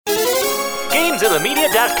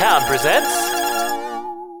GameZillaMedia.com presents...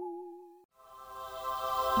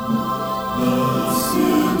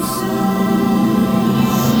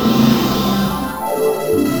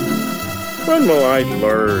 When will I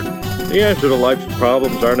learn? The answer to life's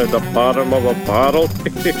problems aren't at the bottom of a bottle.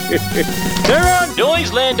 They're on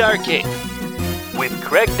Noiseland Arcade with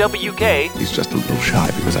Craig WK. He's just a little shy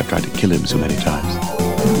because I've tried to kill him so many times.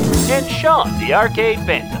 And Sean, the Arcade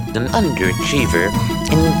Phantom. An underachiever,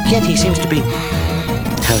 and yet he seems to be,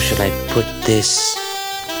 how should I put this,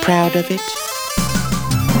 proud of it?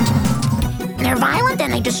 They're violent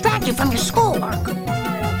and they distract you from your schoolwork.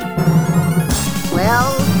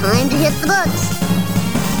 Well, time to hit the books.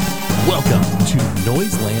 Welcome to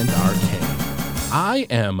Noiseland Arcade. I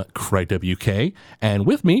am Craig WK, and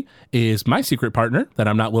with me is my secret partner that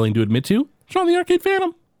I'm not willing to admit to, Sean the Arcade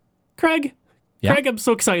Phantom. Craig. Yeah? Craig, I'm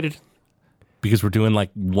so excited. Because we're doing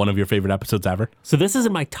like one of your favorite episodes ever. So this is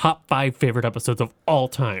in my top 5 favorite episodes of all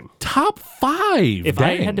time. Top 5? If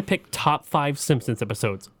Dang. I had to pick top 5 Simpsons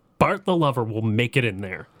episodes, Bart the Lover will make it in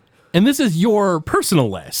there. And this is your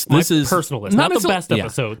personal list. My This is personal list, not the best yeah,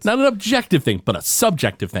 episodes. Not an objective thing, but a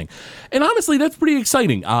subjective thing. And honestly, that's pretty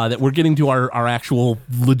exciting that we're getting to our actual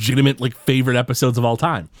legitimate like favorite episodes of all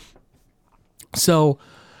time. So,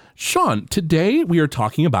 Sean, today we are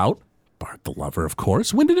talking about Bart the Lover, of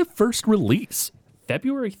course. When did it first release?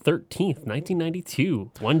 February 13th,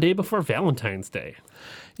 1992, one day before Valentine's Day.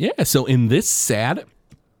 Yeah, so in this sad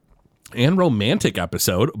and romantic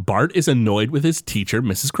episode, Bart is annoyed with his teacher,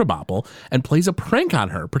 Mrs. Krabappel, and plays a prank on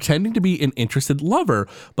her, pretending to be an interested lover,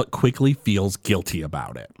 but quickly feels guilty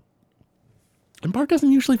about it. And Bart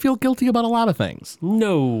doesn't usually feel guilty about a lot of things.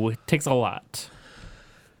 No, it takes a lot.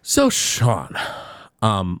 So, Sean,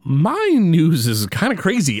 my news is kind of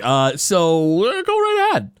crazy. So go right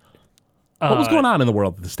ahead. What was going on in the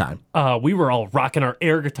world at this time? We were all rocking our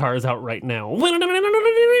air guitars out right now.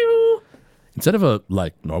 Instead of a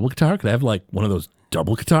normal guitar, could I have one of those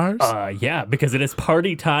double guitars? Yeah, because it is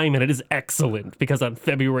party time and it is excellent because on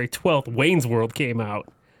February 12th, Wayne's World came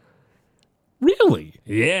out. Really?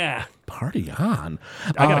 Yeah. Party on.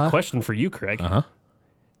 I got a question for you, Craig. Uh-huh.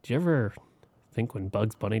 Did you ever think when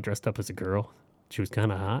Bugs Bunny dressed up as a girl, she was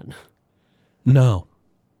kind of hot? No.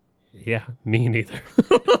 Yeah, me neither.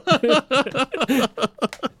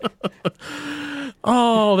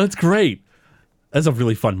 Oh, that's great. That's a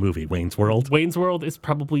really fun movie, Wayne's World. Wayne's World is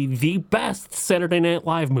probably the best Saturday Night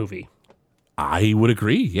Live movie. I would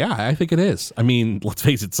agree. Yeah, I think it is. I mean, let's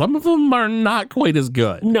face it, some of them are not quite as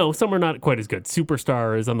good. No, some are not quite as good.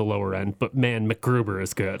 Superstar is on the lower end, but man, MacGruber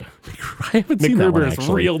is good. I haven't seen that one, MacGruber is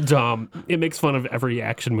actually. real dumb. It makes fun of every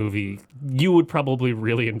action movie. You would probably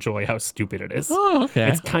really enjoy how stupid it is. Oh, okay.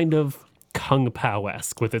 It's kind of Kung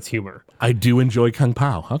Pao-esque with its humor. I do enjoy Kung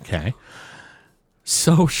Pao. Okay.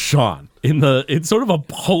 So, Sean, in sort of a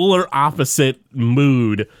polar opposite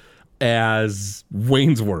mood as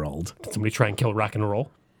Wayne's World. Did somebody try and kill rock and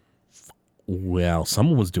roll? Well,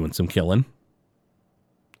 someone was doing some killing.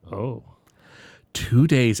 Oh. 2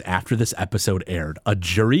 days after this episode aired, a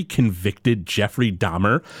jury convicted Jeffrey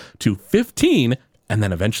Dahmer to 15 and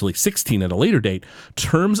then eventually 16 at a later date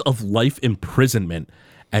terms of life imprisonment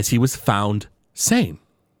as he was found sane.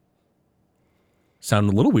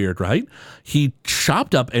 Sound a little weird, right? He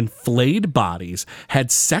chopped up and flayed bodies,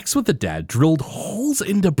 had sex with the dead, drilled holes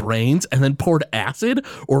into brains, and then poured acid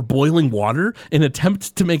or boiling water in an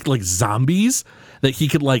attempt to make zombies that he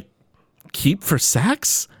could keep for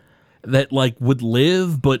sex that would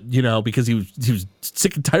live, but because he was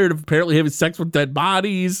sick and tired of apparently having sex with dead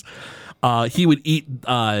bodies. He would eat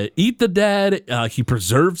the dead. He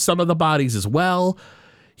preserved some of the bodies as well.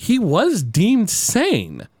 He was deemed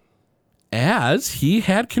sane, as he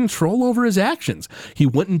had control over his actions. He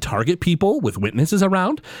wouldn't target people with witnesses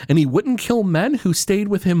around, and he wouldn't kill men who stayed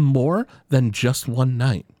with him more than just one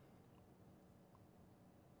night.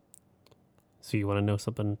 So you want to know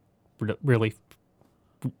something really,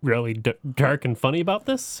 really dark and funny about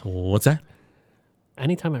this? What's that?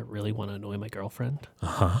 Anytime I really want to annoy my girlfriend,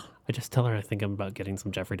 I just tell her I think I'm about getting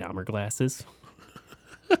some Jeffrey Dahmer glasses.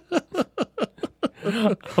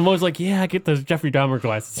 I'm always like, yeah, get those Jeffrey Dahmer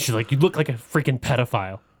glasses. She's like, you look like a freaking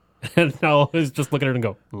pedophile. And I'll always just look at her and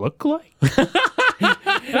go, look like?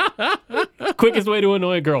 Quickest way to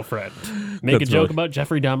annoy a girlfriend. Make That's a joke really- about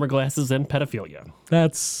Jeffrey Dahmer glasses and pedophilia.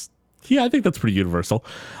 I think that's pretty universal.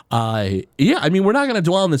 Yeah, I mean, we're not going to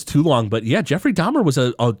dwell on this too long, but yeah, Jeffrey Dahmer was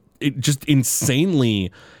a just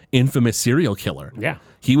insanely infamous serial killer. Yeah.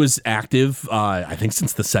 He was active, I think,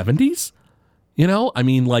 since the 70s. You know, I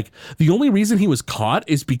mean, like, the only reason he was caught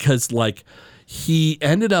is because, like, he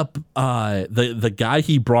ended up, the guy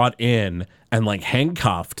he brought in and, like,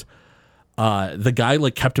 handcuffed, the guy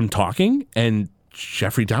like kept him talking, and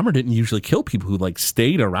Jeffrey Dahmer didn't usually kill people who like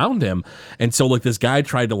stayed around him. And so like this guy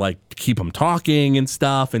tried to like keep him talking and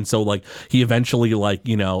stuff. And so like he eventually like,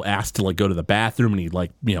 asked to like go to the bathroom, and he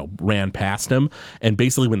like, ran past him. And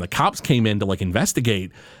basically when the cops came in to like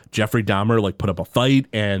investigate, Jeffrey Dahmer like put up a fight,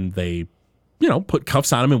 and they, put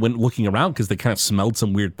cuffs on him and went looking around because they kind of smelled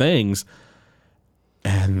some weird things.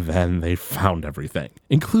 And then they found everything,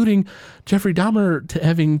 including Jeffrey Dahmer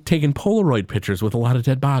having taken Polaroid pictures with a lot of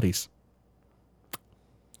dead bodies.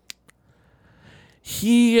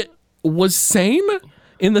 He was sane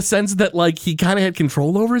in the sense that like he kind of had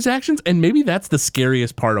control over his actions. And maybe that's the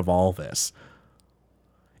scariest part of all this,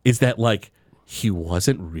 is that like he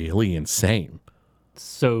wasn't really insane.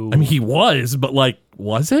 So I mean, he was, but like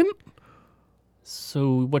wasn't.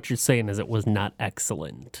 So what you're saying is it was not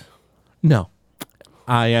excellent. No,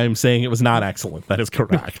 I am saying it was not excellent. That is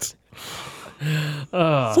correct.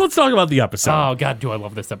 So let's talk about the episode. Oh God, do I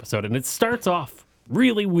love this episode. And it starts off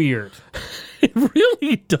really weird. It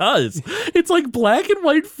really does. It's like black and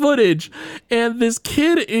white footage, and this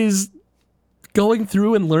kid is going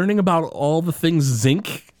through and learning about all the things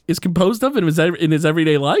zinc is composed of in his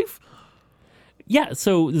everyday life. Yeah,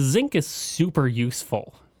 so zinc is super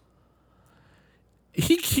useful.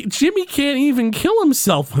 Jimmy can't even kill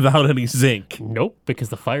himself without any zinc. Nope, because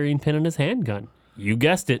the firing pin in his handgun. You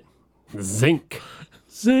guessed it. Zinc.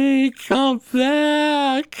 Zinc, come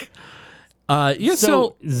back.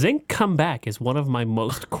 So zinc come back is one of my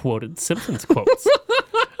most quoted Simpsons quotes.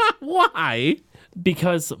 Why?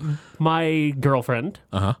 Because my girlfriend,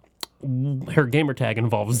 her gamer tag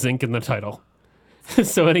involves zinc in the title.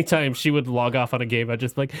 So anytime she would log off on a game, I'd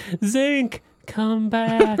just be like, Zinc, come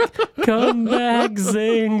back,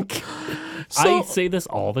 Zinc. I say this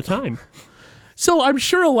all the time. So I'm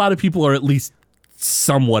sure a lot of people are at least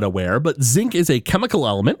somewhat aware, but zinc is a chemical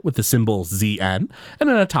element with the symbol Zn and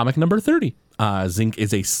an atomic number 30. Zinc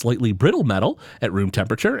is a slightly brittle metal at room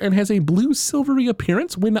temperature and has a blue silvery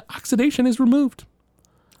appearance when oxidation is removed.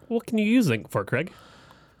 What can you use zinc for, Craig?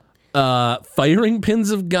 Firing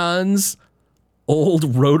pins of guns,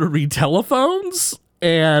 old rotary telephones,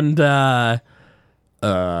 and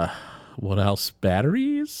what else?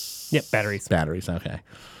 Batteries? Yep, batteries. Batteries, okay.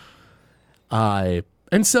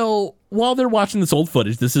 And so while they're watching this old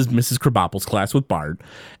footage, this is Mrs. Krabappel's class with Bart,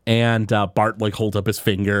 and Bart like holds up his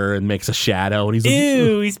finger and makes a shadow, and he's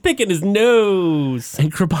Ew, he's picking his nose.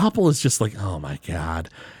 And Krabappel is just like, oh my God.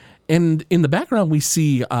 And in the background, we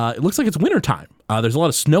see, it looks like it's wintertime. There's a lot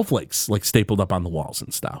of snowflakes like stapled up on the walls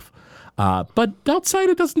and stuff. But outside,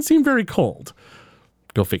 it doesn't seem very cold.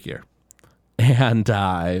 Go figure. And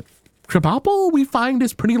Krabappel, we find,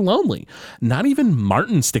 is pretty lonely. Not even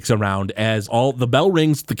Martin sticks around as the bell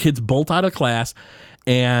rings, the kids bolt out of class,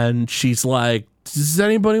 and she's like, does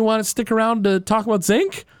anybody want to stick around to talk about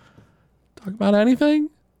zinc? Talk about anything?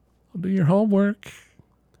 I'll do your homework.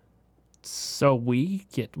 So we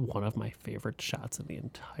get one of my favorite shots in the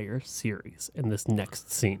entire series in this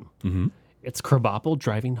next scene. Mm-hmm. It's Krabappel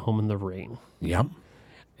driving home in the rain. Yep.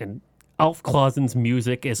 And Alf Clausen's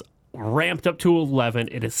music is ramped up to 11.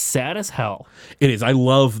 It is sad as hell. It is. I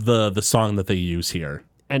love the song that they use here.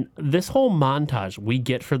 And this whole montage we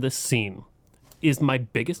get for this scene is my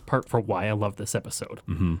biggest part for why I love this episode.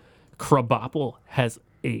 Mm-hmm. Krabappel has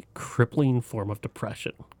a crippling form of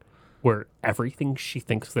depression where everything she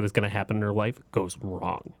thinks that is going to happen in her life goes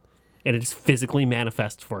wrong. And it is physically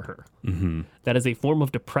manifest for her. Mm-hmm. That is a form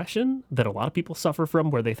of depression that a lot of people suffer from,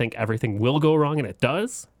 where they think everything will go wrong, and it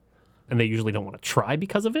does. And they usually don't want to try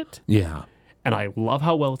because of it. Yeah. And I love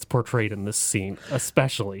how well it's portrayed in this scene,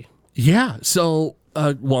 especially. Yeah. So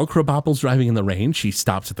while Krabappel's driving in the rain, she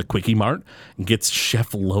stops at the Quickie Mart and gets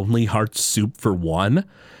Chef Lonely Heart's soup for $1.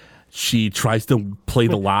 She tries to play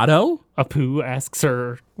the lotto. Apu asks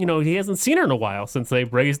her, he hasn't seen her in a while since they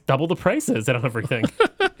raised double the prices and everything.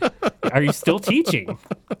 Are you still teaching?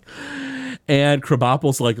 And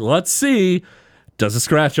Krabappel's like, let's see. Does a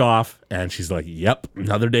scratch off. And she's like, yep,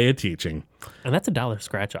 another day of teaching. And that's $1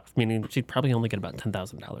 scratch off, meaning she'd probably only get about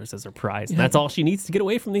 $10,000 as her prize. Yeah. That's all she needs to get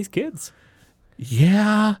away from these kids.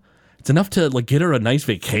 Yeah. It's enough to get her a nice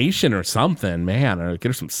vacation or something, man, or get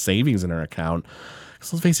her some savings in her account.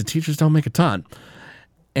 Because let's face it, teachers don't make a ton.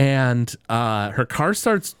 And her car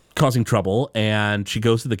starts causing trouble, and she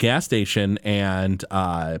goes to the gas station, and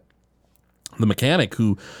the mechanic,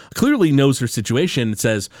 who clearly knows her situation,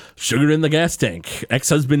 says, sugar in the gas tank.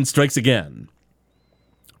 Ex-husband strikes again.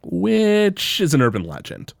 Which is an urban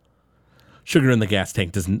legend. Sugar in the gas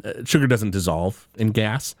tank sugar doesn't dissolve in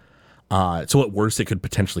gas. So at worst, it could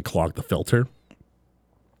potentially clog the filter.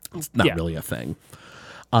 It's not really a thing.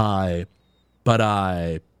 But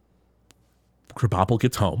Krabappel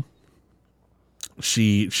gets home.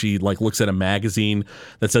 She like looks at a magazine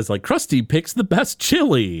that says like Krusty picks the best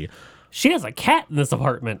chili. She has a cat in this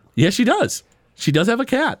apartment. Yeah, she does. She does have a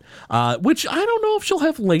cat, which I don't know if she'll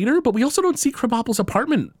have later, but we also don't see Krabappel's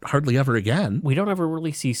apartment hardly ever again. We don't ever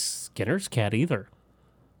really see Skinner's cat either.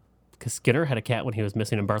 Because Skinner had a cat when he was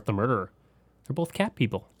missing in Bart the Murderer. They're both cat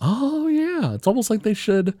people. Oh, yeah. It's almost like they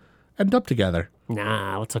should end up together.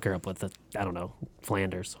 Nah, let's hook her up with,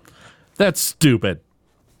 Flanders. That's stupid.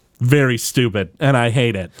 Very stupid, and I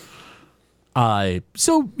hate it.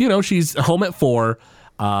 So, she's home at 4.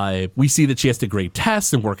 We see that she has to grade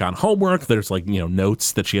tests and work on homework. There's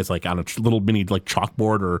notes that she has on a little mini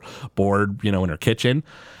chalkboard or board, in her kitchen.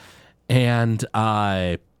 And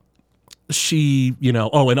she,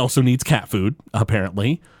 and also needs cat food,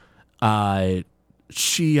 apparently.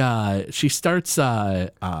 She starts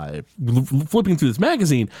flipping through this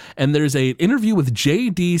magazine, and there's an interview with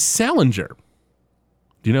J.D. Salinger.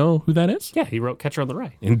 Do you know who that is? Yeah, he wrote Catcher in the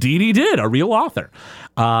Rye. Indeed he did, a real author.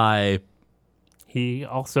 He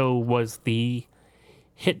also was the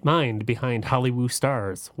hit mind behind Hollywood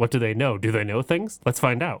Stars. What do they know? Do they know things? Let's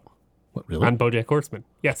find out. What, really? On BoJack Horseman.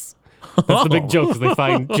 Yes. That's the big joke, is they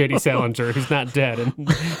find J.D. Salinger, who's not dead,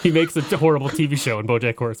 and he makes a horrible TV show in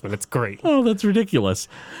BoJack Horseman. It's great. Oh, that's ridiculous.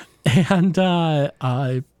 And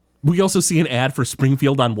we also see an ad for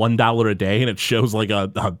Springfield on $1 a day, and it shows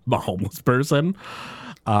a homeless person.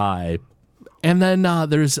 And then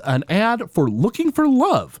there's an ad for Looking for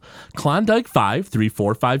Love, Klondike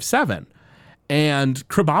 53457. And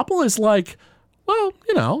Krabappel is like, well,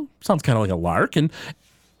 sounds kind of like a lark. And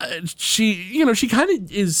she kind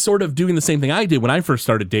of is sort of doing the same thing I did when I first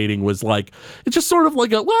started dating, was like, it's just sort of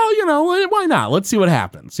like why not? Let's see what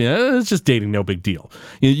happens. It's just dating, no big deal.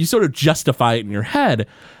 You sort of justify it in your head.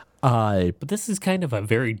 But this is kind of a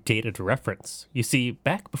very dated reference. You see,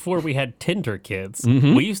 back before we had Tinder, kids,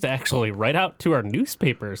 we used to actually write out to our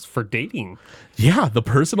newspapers for dating. Yeah, the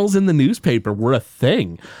personals in the newspaper were a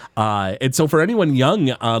thing. And so for anyone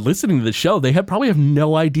young listening to the show, they probably have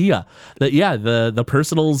no idea that, the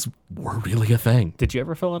personals were really a thing. Did you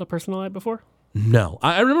ever fill out a personal ad before? No.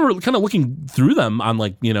 I remember kind of looking through them on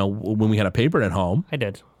when we had a paper at home. I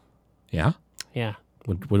did. Yeah? Yeah.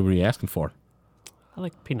 What were you asking for? I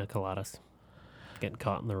like pina coladas. Getting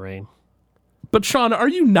caught in the rain. But Sean, are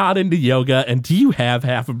you not into yoga, and do you have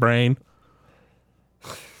half a brain?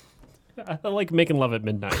 I like making love at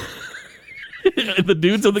midnight. The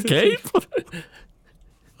dudes of the cave?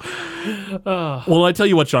 Well, I tell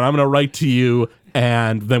you what, Sean, I'm going to write to you,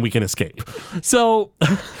 and then we can escape. So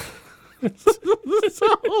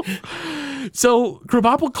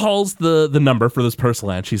Krabappel calls the number for this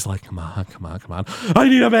personal ad. She's like, come on. I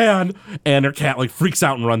need a man. And her cat freaks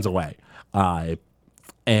out and runs away. Krabappel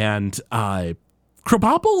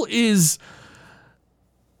is,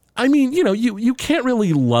 you can't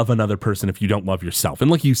really love another person if you don't love yourself.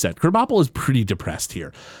 And like you said, Krabappel is pretty depressed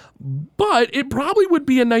here. But it probably would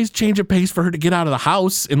be a nice change of pace for her to get out of the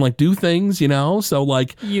house and do things, So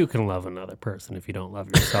you can love another person if you don't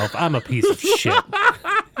love yourself. I'm a piece of shit.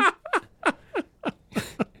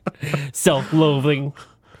 Self-loathing.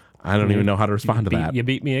 I don't even know how to respond to that. You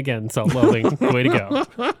beat me again. Self-loathing. Way to go.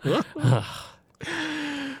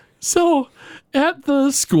 So at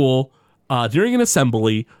the school, during an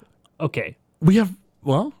assembly. Okay. We have,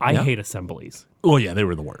 I hate assemblies. Oh, yeah, they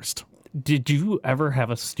were the worst. Did you ever have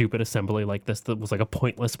a stupid assembly like this that was a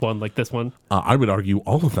pointless one like this one? I would argue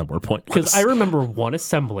all of them were pointless. Because I remember one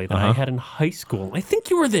assembly that I had in high school. I think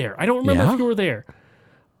you were there. I don't remember if you were there.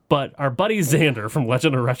 But our buddy Xander from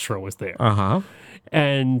Legend of Retro was there.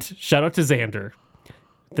 And shout out to Xander.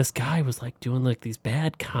 This guy was doing these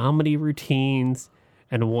bad comedy routines.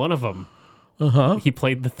 And one of them, he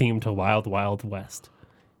played the theme to Wild Wild West.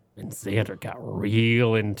 And Xander got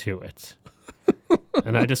real into it.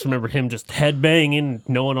 And I just remember him just headbanging,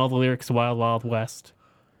 knowing all the lyrics to Wild Wild West.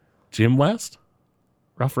 Jim West?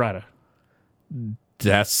 Rough Rider.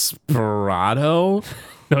 Desperado?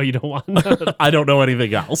 No, you don't want that. I don't know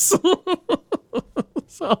anything else.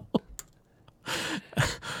 So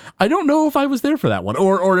I don't know if I was there for that one,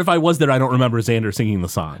 or if I was there, I don't remember Xander singing the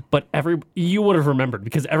song. But you would have remembered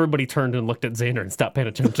because everybody turned and looked at Xander and stopped paying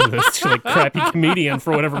attention to this crappy comedian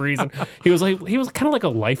for whatever reason. He was kind of like a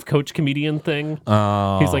life coach comedian thing. He's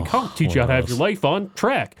like, I'll teach you how to have your life on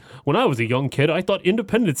track. When I was a young kid, I thought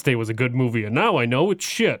Independence Day was a good movie, and now I know it's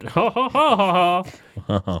shit. Ha ha ha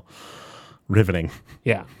ha ha. Riveting.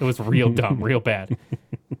 Yeah, it was real dumb, real bad.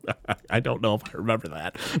 I don't know if I remember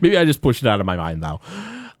that. Maybe I just pushed it out of my mind, though.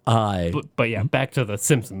 But yeah, back to the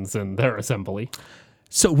Simpsons and their assembly.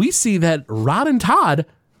 So we see that Rod and Todd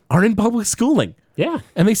are in public schooling. Yeah.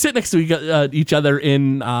 And they sit next to each other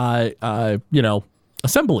in,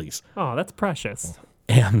 assemblies. Oh, that's precious.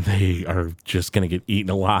 And they are just going to get eaten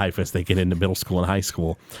alive as they get into middle school and high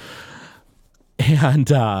school.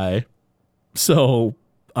 And so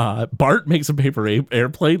Bart makes a paper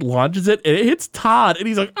airplane, launches it, and it hits Todd. And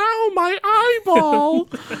he's like, ow, my eyeball.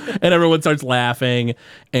 And everyone starts laughing.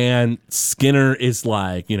 And Skinner is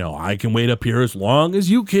like, I can wait up here as long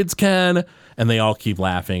as you kids can. And they all keep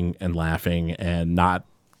laughing and not,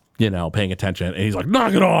 paying attention. And he's like,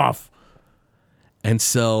 knock it off. And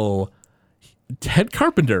so Ted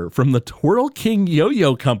Carpenter from the Twirl King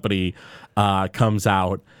Yo-Yo Company comes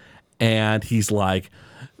out, and he's like,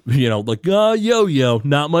 yo-yo,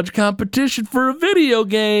 not much competition for a video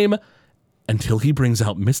game. Until he brings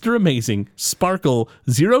out Mr. Amazing, Sparkle,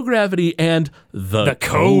 Zero Gravity, and the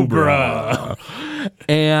Cobra.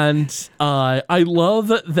 And I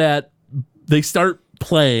love that they start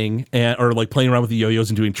playing playing around with the yo-yos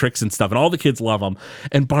and doing tricks and stuff, and all the kids love them.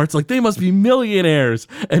 And Bart's like, they must be millionaires.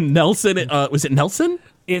 And Nelson, was it Nelson?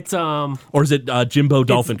 It's or is it Jimbo,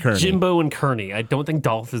 Dolph, and Kearney? Jimbo and Kearney. I don't think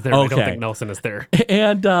Dolph is there. Okay. I don't think Nelson is there.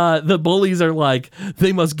 And the bullies are like,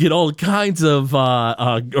 they must get all kinds of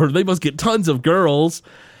or they must get tons of girls.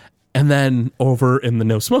 And then over in the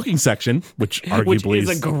no smoking section, which arguably is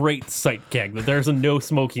a great sight gag, that there's a no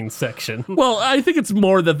smoking section. Well, I think it's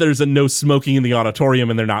more that there's a no smoking in the auditorium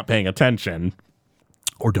and they're not paying attention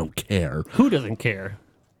or don't care. Who doesn't care?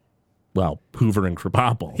 Well, Hoover and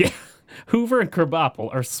Krabappel. Yeah, Hoover and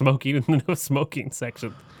Krabappel are smoking in the no smoking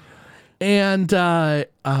section. And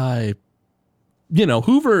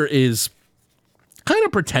Hoover is kind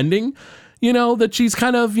of pretending that she's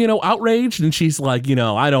kind of, outraged, and she's like,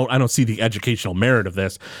 I don't see the educational merit of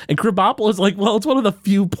this. And Krabappel is like, well, it's one of the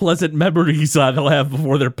few pleasant memories they'll have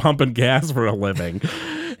before they're pumping gas for a living.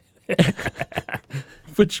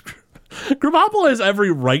 Which Krabappel has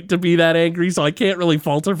every right to be that angry, so I can't really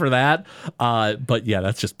fault her for that. But yeah,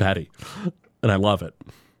 that's just petty. And I love it.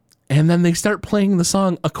 And then they start playing the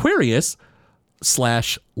song Aquarius /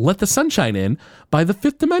 Let the Sunshine In by The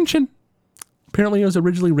Fifth Dimension. Apparently, it was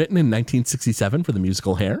originally written in 1967 for the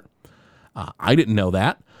musical Hair. I didn't know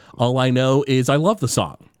that. All I know is I love the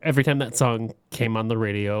song. Every time that song came on the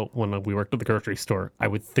radio when we worked at the grocery store, I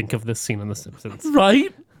would think of this scene on The Simpsons.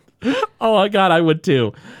 Right? Oh, my God, I would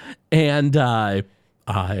too. And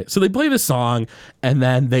so they play the song, and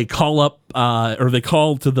then they call up, or they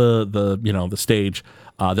call to the stage,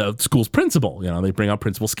 the school's principal. They bring out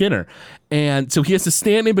Principal Skinner. And so he has to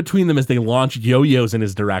stand in between them as they launch yo-yos in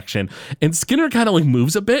his direction. And Skinner kind of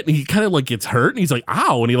moves a bit, and he kind of gets hurt, and he's like,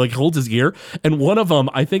 ow, and he holds his ear. And one of them,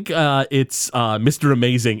 I think it's Mr.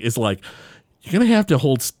 Amazing, is like, you're going to have to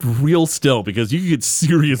hold real still because you could get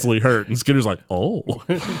seriously hurt. And Skinner's like, oh.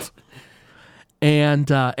 And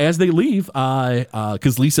as they leave,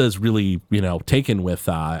 because Lisa is really, taken with,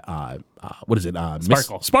 what is it?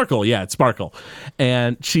 Sparkle. Sparkle, yeah, it's Sparkle.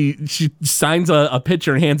 And she signs a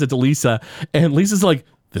picture and hands it to Lisa. And Lisa's like,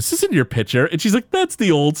 this isn't your picture. And she's like, that's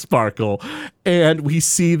the old Sparkle. And we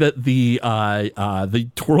see that the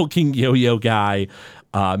Twirl King Yo-Yo guy,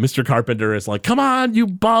 Mr. Carpenter, is like, come on, you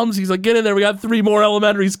bums. He's like, get in there. We got 3 more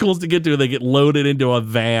elementary schools to get to. They get loaded into a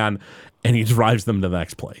van. And he drives them to the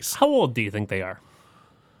next place. How old do you think they are?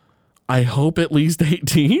 I hope at least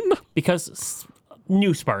 18. Because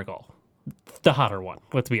new Sparkle, the hotter one,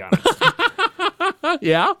 let's be honest.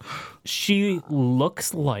 Yeah? She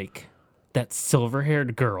looks like that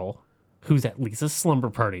silver-haired girl who's at Lisa's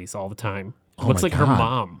slumber parties all the time. Looks like her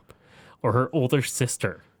mom or her older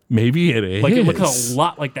sister. Maybe it is. It looks a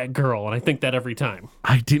lot like that girl, and I think that every time.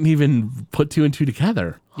 I didn't even put 2 and 2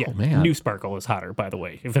 together. Yeah, oh, man. New Sparkle is hotter, by the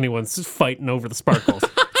way. If anyone's fighting over the sparkles,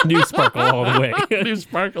 New Sparkle all the way. New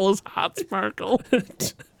Sparkle is hot Sparkle.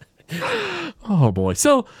 Oh, boy.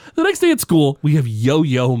 So the next day at school, we have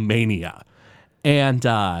Yo-Yo Mania. And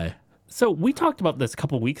so we talked about this a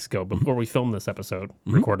couple weeks ago before we filmed this episode,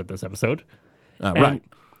 recorded this episode. Right.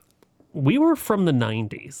 We were from the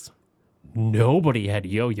 90s. Nobody had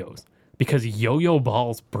yo-yos because yo-yo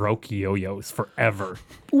balls broke yo-yos forever.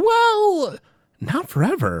 Well, not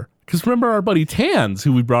forever. Because remember our buddy Tans,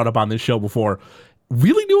 who we brought up on this show before,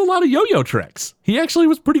 really knew a lot of yo-yo tricks. He actually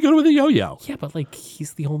was pretty good with a yo-yo. Yeah, but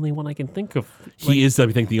he's the only one I can think of. He is, I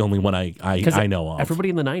think, the only one I know of.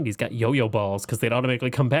 Everybody in the 90s got yo-yo balls because they'd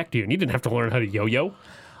automatically come back to you, and you didn't have to learn how to yo-yo.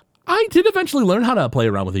 I did eventually learn how to play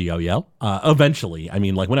around with a yo-yo. Eventually. I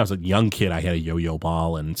mean, when I was a young kid, I had a yo-yo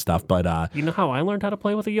ball and stuff, but... You know how I learned how to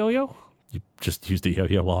play with a yo-yo? You just used a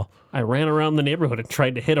yo-yo ball? I ran around the neighborhood and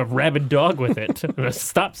tried to hit a rabid dog with it and a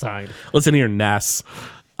stop sign. Listen here, Ness.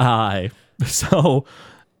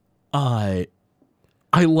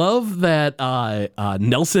 I love that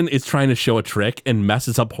Nelson is trying to show a trick and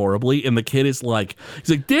messes up horribly, and the kid is like, he's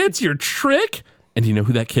like, "That's your trick." And do you know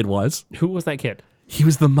who that kid was? Who was that kid? He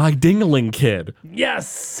was the My Dingaling kid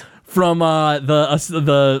Yes. from the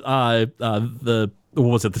what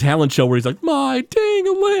was it? The talent show where he's like, "My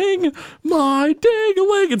Dingaling, my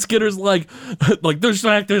Dingaling," and Skinner's like this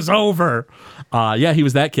act is over. Yeah, he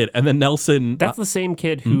was that kid, and then Nelson. That's the same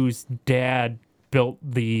kid whose dad built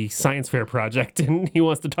the science fair project, and he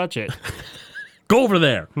wants to touch it. Go over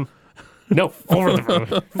there. No, over the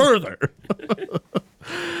road. Further.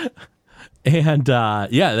 And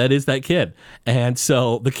yeah, that is that kid. And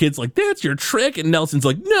so the kid's like, "That's your trick." And Nelson's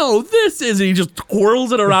like, "No, this is." And he just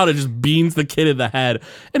twirls it around and just beans the kid in the head.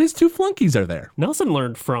 And his two flunkies are there. Nelson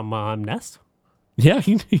learned from Ness. Yeah,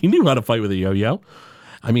 he knew how to fight with a yo-yo.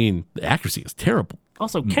 I mean, the accuracy is terrible.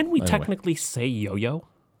 Also, can we technically say yo-yo?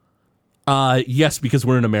 Yes, because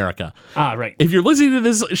we're in America. Right. If you're listening to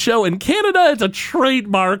this show in Canada, it's a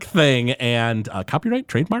trademark thing and copyright,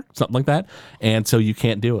 trademark, something like that. And so you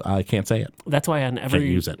can't do it. I can't say it. That's why on every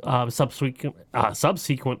use it.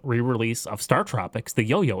 subsequent re-release of Star Tropics, the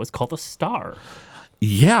yo-yo is called a star.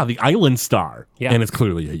 Yeah, the Island Star. Yeah. And it's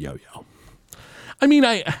clearly a yo-yo. I mean,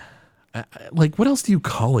 I like, what else do you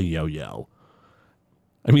call a yo-yo?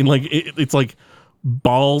 I mean, like, it's like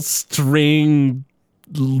ball string,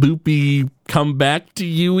 loopy, come back to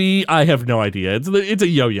you-y. I have no idea. It's a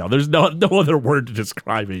yo-yo. There's no other word to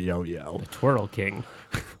describe a yo-yo. The Twirl King.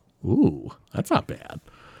 Ooh, that's not bad.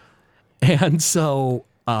 And so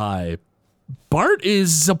Bart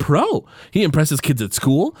is a pro. He impresses kids at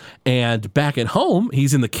school, and back at home,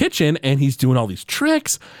 he's in the kitchen and he's doing all these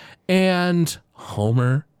tricks, and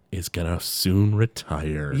Homer is gonna soon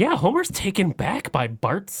retire. Yeah, Homer's taken back by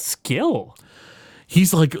Bart's skill.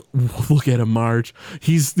 He's like, "Look at him, Marge.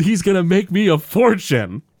 He's gonna make me a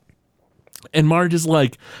fortune." And Marge is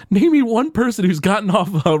like, "Name me one person who's gotten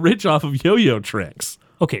rich off of yo-yo tricks."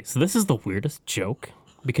 Okay, so this is the weirdest joke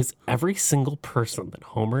because every single person that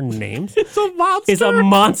Homer names It's a monster. is a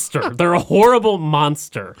monster. They're a horrible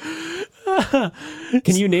monster.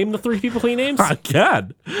 Can you name the three people he names? I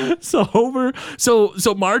can. So Homer, so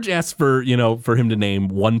Marge asks for him to name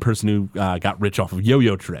one person who got rich off of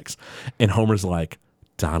yo-yo tricks, and Homer's like,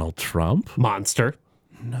 "Donald Trump? Monster.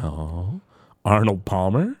 No. Arnold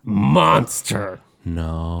Palmer? Monster.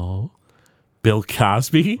 No. Bill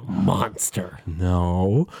Cosby? Monster.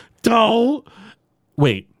 No. Don't.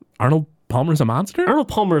 Wait, Arnold Palmer's a monster? Arnold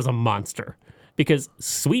Palmer is a monster because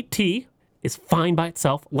sweet tea is fine by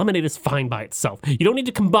itself. Lemonade is fine by itself. You don't need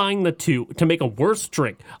to combine the two to make a worse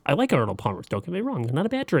drink. I like Arnold Palmer's, don't get me wrong. They're not a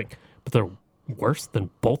bad drink, but they're worse than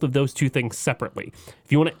both of those two things separately.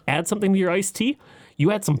 If you want to add something to your iced tea,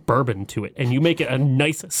 you add some bourbon to it and you make it a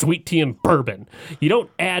nice sweet tea and bourbon. You don't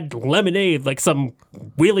add lemonade like some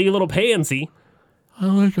wheelie little pansy. I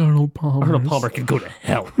like Arnold Palmer. Arnold Palmer can go to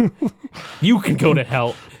hell. You can go to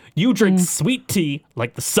hell. You drink sweet tea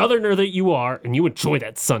like the southerner that you are, and you enjoy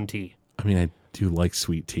that sun tea. I mean, I do like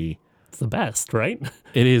sweet tea. It's the best, right?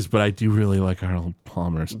 It is, but I do really like Arnold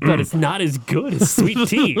Palmer's. But it's not as good as sweet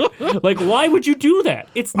tea. Like, why would you do that?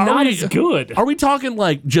 It's not as good. Are we talking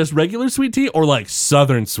like just regular sweet tea or like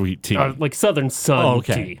Southern sweet tea? Like Southern Sun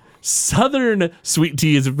okay. tea. Southern sweet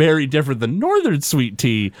tea is very different than Northern sweet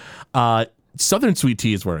tea. Southern sweet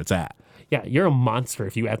tea is where it's at. Yeah, you're a monster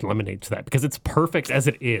if you add lemonade to that because it's perfect as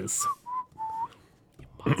it is. You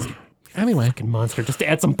monster. Anyway. Fucking monster. Just to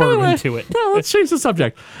add some bourbon to it. No, let's change the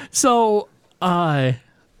subject. So, the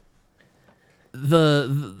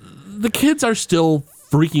kids are still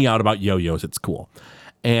freaking out about yo-yos at school.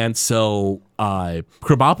 And so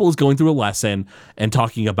Krabappel is going through a lesson and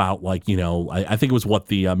talking about, like, I think it was what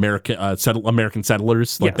the American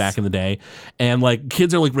settlers, like, Yes. back in the day. And, like,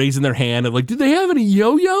 kids are, like, raising their hand and, like, do they have any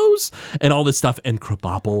yo-yos? And all this stuff. And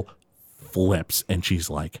Krabappel flips and she's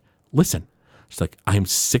like, "Listen." She's like, "I'm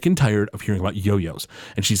sick and tired of hearing about yo-yos."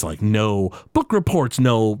 And she's like, "No book reports,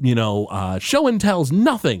 no, show and tells,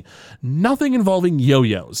 nothing involving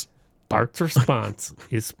yo-yos." Bart's response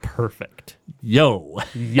is perfect. Yo.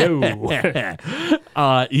 Yo.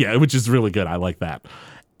 Yeah, which is really good. I like that.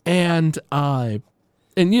 And so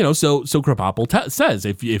Krabappel says,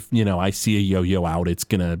 if I see a yo-yo out, it's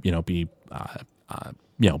gonna, be,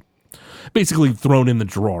 basically thrown in the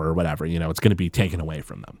drawer or whatever, it's gonna be taken away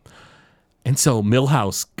from them. And so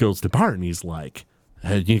Milhouse goes to Bart and he's like,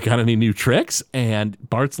 "You got any new tricks?" And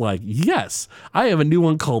Bart's like, "Yes, I have a new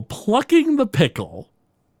one called Plucking the Pickle."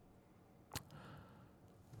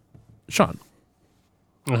 Sean.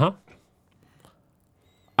 Uh-huh.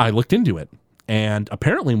 I looked into it. And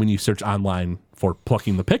apparently when you search online for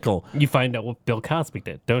plucking the pickle, You find out what Bill Cosby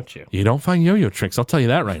did, don't you? you don't find yo-yo tricks. I'll tell you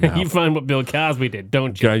that right now. You find what Bill Cosby did,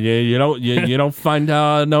 don't you? You don't find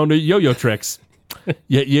no yo-yo tricks.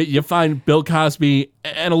 You find Bill Cosby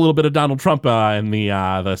and a little bit of Donald Trump in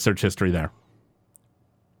the search history there.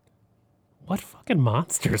 What fucking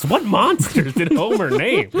monsters? What monsters did Homer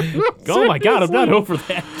name? Oh my God, I'm not over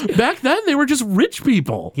that. Back then, they were just rich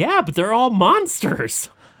people. Yeah, but they're all monsters.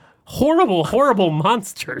 Horrible, horrible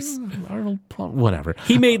monsters. Arnold Palmer, whatever.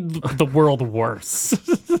 He made the world worse.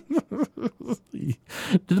 To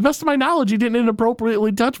the best of my knowledge, he didn't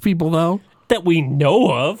inappropriately touch people, though. That we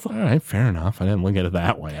know of. All right, fair enough. I didn't look at it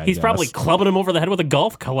that way. He's probably clubbing him over the head with a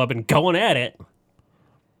golf club and going at it.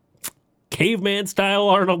 Caveman style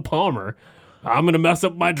Arnold Palmer. I'm going to mess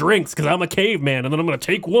up my drinks because I'm a caveman and then I'm going to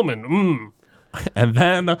take woman. And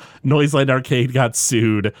then Noiseland Arcade got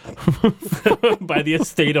sued. By the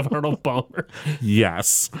estate of Arnold Palmer.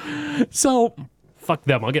 Yes. So, Fuck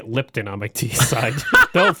them. I'll get Lipton on my tea side.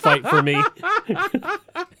 They'll fight for me.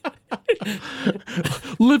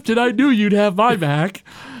 Lipton, I knew you'd have my back.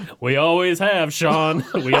 We always have, Sean.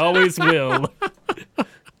 We always will.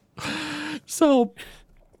 So,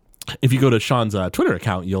 if you go to Sean's Twitter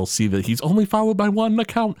account, you'll see that he's only followed by one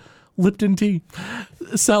account, Lipton Tea.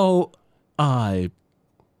 So, Bart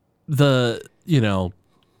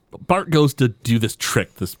goes to do this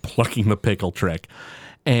trick, this plucking the pickle trick,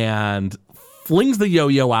 and flings the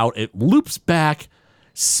yo-yo out. It loops back,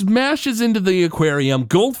 smashes into the aquarium,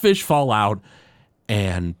 goldfish fall out,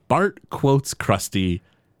 and Bart quotes Krusty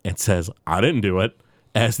and says, "I didn't do it,"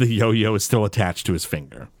 as the yo-yo is still attached to his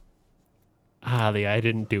finger. The I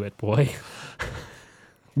didn't do it, boy.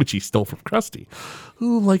 Which he stole from Krusty,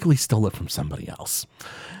 who likely stole it from somebody else.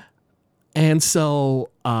 And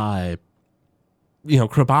so,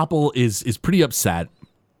 Krabappel is pretty upset,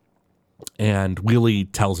 and Willie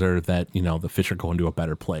tells her that, the fish are going to a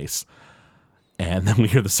better place. And then we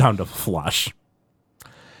hear the sound of a flush.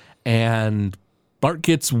 And Bart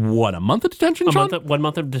gets, a month of detention, Sean? 1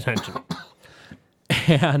 month of detention.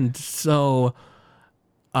 And so,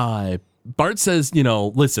 Bart says,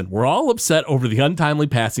 listen, we're all upset over the untimely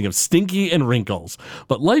passing of Stinky and Wrinkles,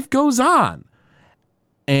 but life goes on.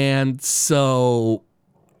 And so,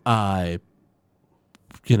 I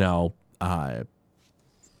think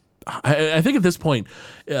at this point,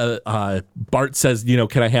 Bart says,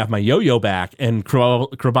 can I have my yo-yo back? And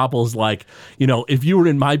Krabappel's like, if you were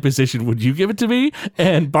in my position, would you give it to me?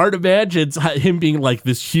 And Bart imagines him being like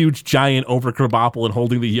this huge giant over Krabappel and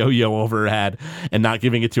holding the yo-yo over her head and not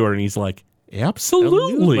giving it to her. And he's like,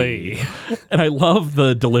 absolutely. And I love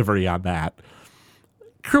the delivery on that.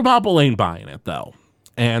 Krabappel ain't buying it, though.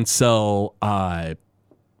 And so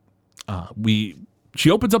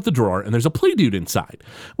she opens up the drawer, and there's a Play Dude inside,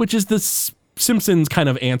 which is this Simpsons kind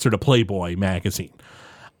of answer to Playboy magazine.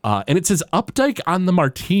 And it says Updike on the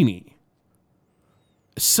Martini.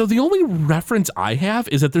 So the only reference I have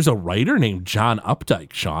is that there's a writer named John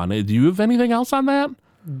Updike, Sean. Do you have anything else on that?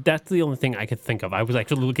 That's the only thing I could think of. I was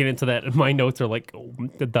actually looking into that, and my notes are like,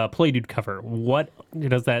 the Play Dude cover. What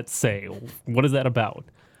does that say? What is that about?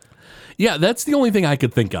 Yeah, that's the only thing I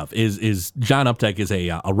could think of is John Updike is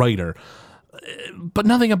a writer. But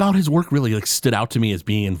nothing about his work really stood out to me as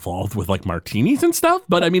being involved with martinis and stuff.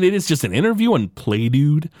 But I mean, it is just an interview on Play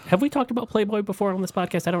Dude. Have we talked about Playboy before on this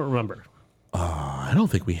podcast? I don't remember. I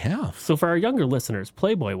don't think we have. So for our younger listeners,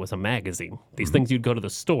 Playboy was a magazine. These things you'd go to the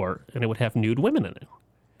store and it would have nude women in it.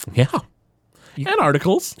 Yeah. And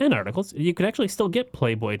articles. And articles. You could actually still get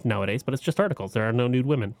Playboy nowadays, but it's just articles. There are no nude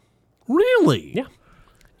women. Really? Yeah.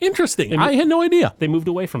 Interesting. I had no idea. They moved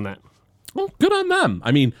away from that. Well, good on them.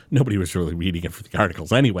 I mean, nobody was really reading it for the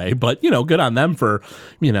articles anyway, but, good on them for,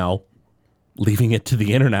 leaving it to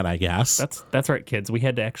the internet, I guess. That's right, kids. We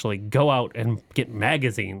had to actually go out and get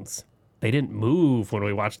magazines. They didn't move when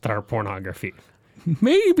we watched our pornography.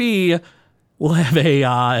 Maybe we'll have a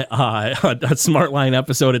Smartline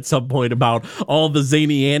episode at some point about all the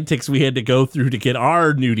zany antics we had to go through to get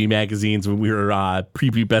our nudie magazines when we were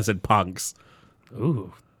prepubescent punks.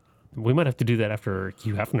 Ooh. We might have to do that after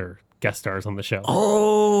Hugh Hefner guest stars on the show.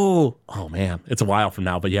 Oh, man. It's a while from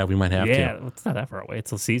now, but yeah, we might have to. Yeah, it's not that far away.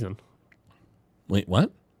 It's a season. Wait,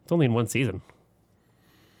 what? It's only in one season.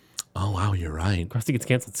 Oh, wow, you're right. Krusty gets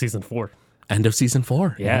canceled season 4. End of season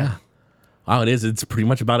 4. Yeah. Wow, it is. It's pretty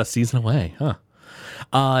much about a season away, huh?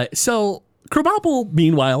 So Krabappel,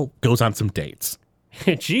 meanwhile, goes on some dates.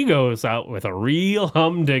 And she goes out with a real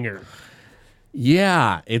humdinger.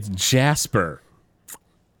 Yeah, it's Jasper.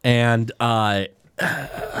 And I'm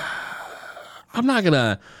not going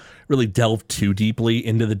to really delve too deeply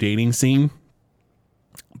into the dating scene,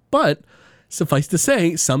 but Suffice to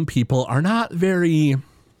say, some people are not very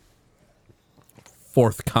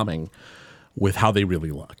forthcoming with how they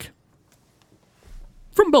really look.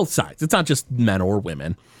 From both sides. It's not just men or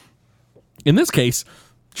women. In this case,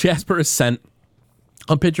 Jasper is sent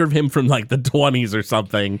a picture of him from like the 20s or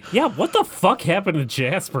something. Yeah, what the fuck happened to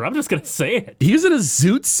Jasper? I'm just going to say it. He was in a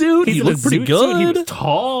zoot suit. He looked pretty good. He was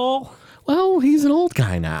tall. Well, he's an old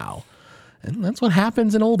guy now. And that's what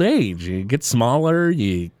happens in old age. You get smaller,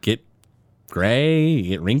 you get gray, you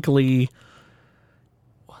get wrinkly.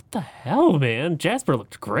 What the hell, man? Jasper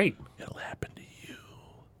looked great. It'll happen to you.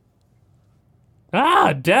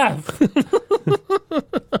 Ah, death.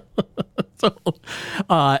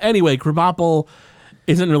 Anyway, Krabappel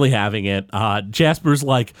isn't really having it. Jasper's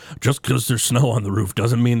like, just because there's snow on the roof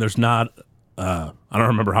doesn't mean there's not. I don't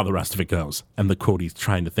remember how the rest of it goes. And the quote he's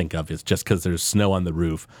trying to think of is, just because there's snow on the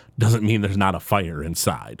roof doesn't mean there's not a fire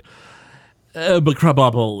inside. But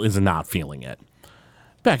Krabappel is not feeling it.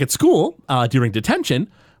 Back at school, during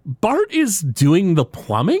detention, Bart is doing the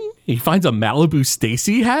plumbing. He finds a Malibu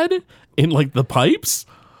Stacy head in like the pipes.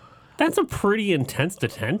 That's a pretty intense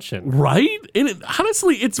detention. Right? And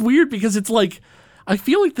honestly, it's weird because it's like, I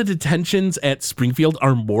feel like the detentions at Springfield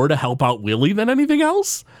are more to help out Willie than anything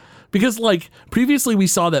else. Because, like, previously we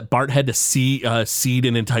saw that Bart had to seed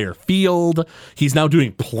an entire field. He's now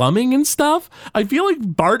doing plumbing and stuff. I feel like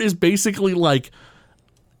Bart is basically like,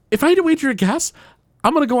 if I had to wager a guess,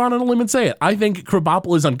 I'm going to go on a limb and say it. I think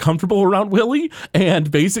Krabappel is uncomfortable around Willie and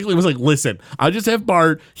basically was like, listen, I just have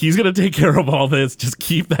Bart. He's going to take care of all this. Just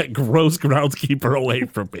keep that gross groundskeeper away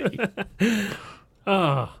from me.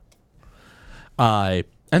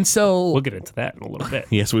 And so... We'll get into that in a little bit.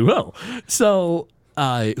 Yes, we will. So...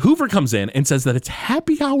 Hoover comes in and says that it's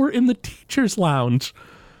happy hour in the teacher's lounge,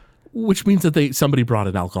 which means that somebody brought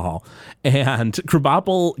in alcohol. And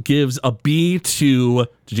Krabappel gives a B to...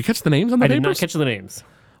 Did you catch the names on the papers? I did not catch the names.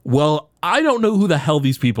 Well, I don't know who the hell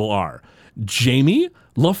these people are. Jamie,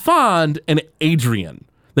 LaFond, and Adrian.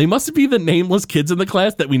 They must be the nameless kids in the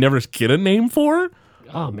class that we never get a name for.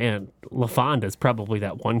 Oh, man. LaFond is probably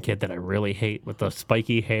that one kid that I really hate with the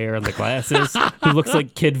spiky hair and the glasses who looks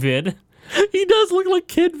like Kid Vid. He does look like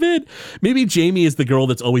Kid Vid. Maybe Jamie is the girl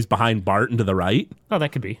that's always behind Bart and to the right. Oh,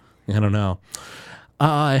 that could be. I don't know.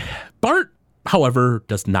 Bart, however,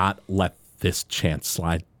 does not let this chance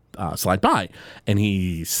slide by. And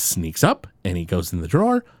he sneaks up and he goes in the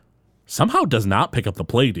drawer, somehow does not pick up the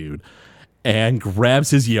Play Dude, and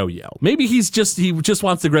grabs his yo-yo. Maybe he just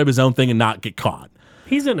wants to grab his own thing and not get caught.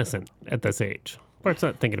 He's innocent at this age. Bart's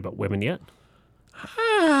not thinking about women yet.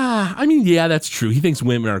 I mean, yeah, that's true. He thinks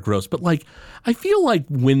women are gross, but like, I feel like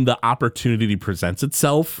when the opportunity presents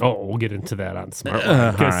itself. Oh, we'll get into that on Smart.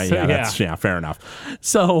 All right, yeah, fair enough.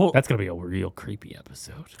 So that's gonna be a real creepy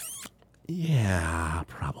episode. Yeah,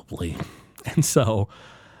 probably. And so,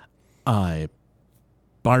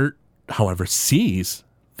 Bart, however, sees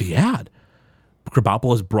the ad.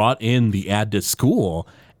 Krabappel has brought in the ad to school.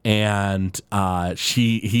 And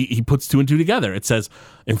he puts two and two together. It says,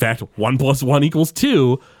 in fact, 1 + 1 =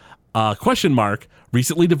 2. Question mark.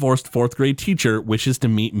 Recently divorced 4th grade teacher wishes to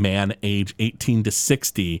meet man age 18 to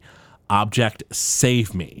 60. Object,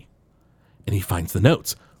 save me. And he finds the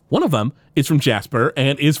notes. One of them is from Jasper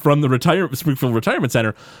and is from the Springfield Retirement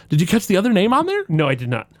Center. Did you catch the other name on there? No, I did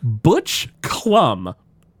not. Butch Clum.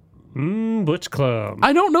 Butch Clum.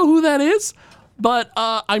 I don't know who that is, but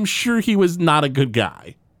I'm sure he was not a good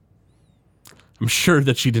guy. I'm sure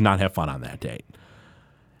that she did not have fun on that date.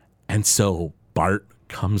 And so Bart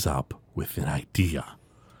comes up with an idea.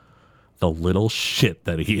 The little shit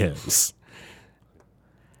that he is.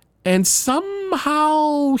 And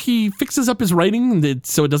somehow he fixes up his writing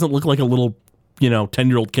so it doesn't look like a little,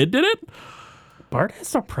 10-year-old kid did it. Bart has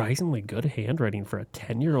surprisingly good handwriting for a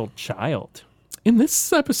 10-year-old child. In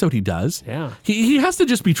this episode, he does. Yeah. He has to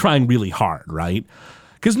just be trying really hard, right?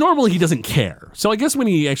 Because normally he doesn't care. So I guess when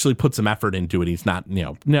he actually puts some effort into it, he's not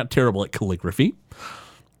terrible at calligraphy.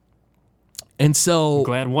 And so... I'm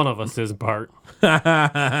glad one of us is, Bart.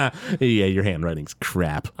 Yeah, your handwriting's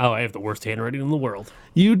crap. Oh, I have the worst handwriting in the world.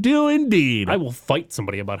 You do indeed. I will fight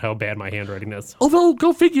somebody about how bad my handwriting is. Although,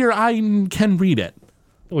 go figure, I can read it.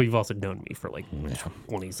 Well, you've also known me for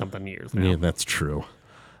 20-something years now. Yeah, that's true.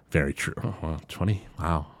 Very true. Oh, well, 20?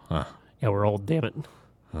 Wow. Yeah, we're old, damn it.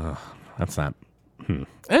 That's not...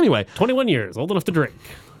 Anyway. 21 years, old enough to drink.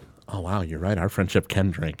 Oh, wow, you're right. Our friendship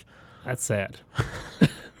can drink. That's sad.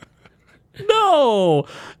 No.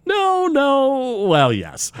 Well,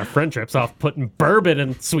 yes. Our friendship's off putting bourbon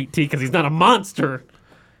in sweet tea because he's not a monster.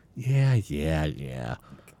 Yeah.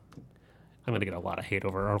 I'm going to get a lot of hate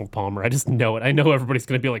over Arnold Palmer. I just know it. I know everybody's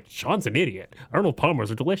going to be like, Sean's an idiot. Arnold Palmers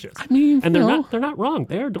are delicious. I mean, and you know, they're not wrong.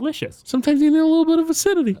 They are delicious. sometimes you need a little bit of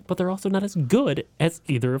acidity. But they're also not as good as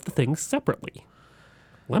either of the things separately.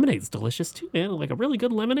 Lemonade's delicious too, man. Like a really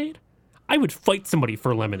good lemonade. I would fight somebody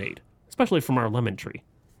for lemonade, especially from our lemon tree.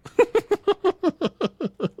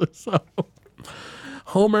 So,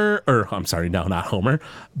 not Homer.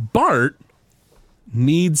 Bart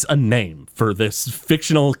needs a name for this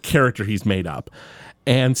fictional character he's made up.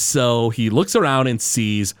 And so he looks around and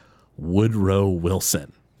sees Woodrow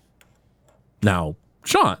Wilson. Now,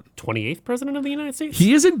 Sean. 28th president of the United States?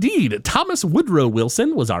 He is indeed. Thomas Woodrow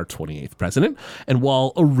Wilson was our 28th president. And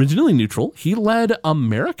while originally neutral, he led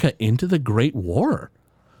America into the Great War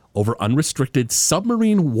over unrestricted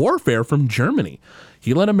submarine warfare from Germany.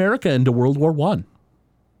 He led America into World War I,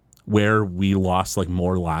 where we lost like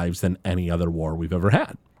more lives than any other war we've ever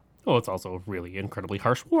had. Oh, it's also a really incredibly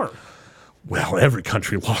harsh war. Well, every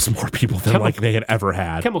country lost more people than like they had ever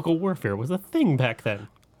had. Chemical warfare was a thing back then.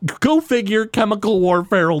 Go figure, chemical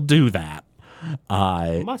warfare will do that.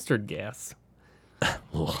 Mustard gas.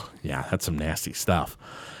 Yeah, that's some nasty stuff.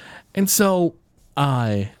 And so,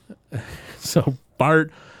 Bart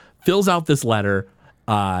fills out this letter,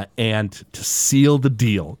 and to seal the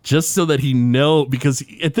deal, just so that he know, because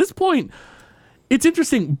at this point, it's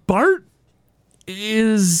interesting. Bart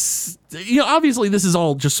is, obviously this is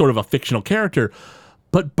all just sort of a fictional character,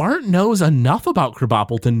 but Bart knows enough about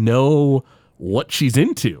Krabappel to know what she's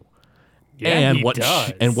into. Yeah, and he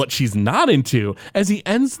does. And what she's not into, as he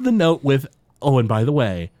ends the note with, oh, and by the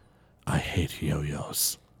way, I hate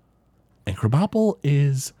yo-yos. And Krabappel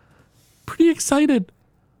is pretty excited.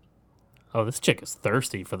 Oh, this chick is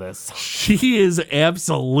thirsty for this. She is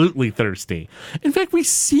absolutely thirsty. In fact, we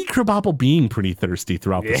see Krabappel being pretty thirsty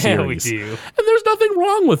throughout the series. Yeah, we do. And there's nothing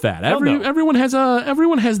wrong with that. No.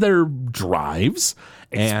 Everyone has their drives.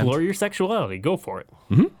 Explore your sexuality. Go for it.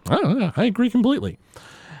 I agree completely.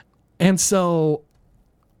 And so,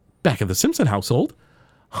 back at the Simpson household,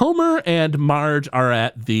 Homer and Marge are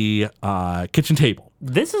at the kitchen table.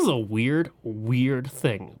 This is a weird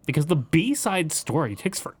thing because the B-side story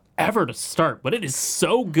takes forever to start, but it is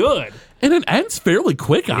so good. And it ends fairly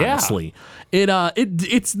quick, honestly. Yeah.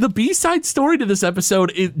 It's the B-side story to this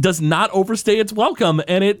episode. It does not overstay its welcome,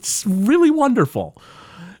 and it's really wonderful.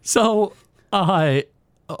 So,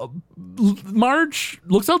 Marge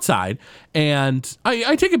looks outside, and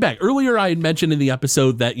I take it back. Earlier, I had mentioned in the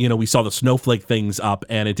episode that, we saw the snowflake things up,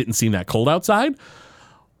 and it didn't seem that cold outside.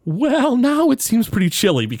 Well, now it seems pretty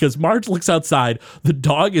chilly because Marge looks outside. The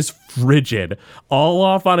dog is frigid, all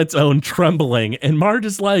off on its own, trembling. And Marge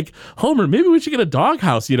is like, Homer, maybe we should get a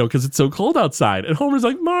doghouse, because it's so cold outside. And Homer's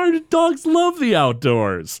like, Marge, dogs love the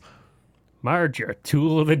outdoors. Marge, you're a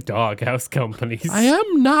tool of the doghouse companies. I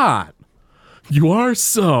am not. You are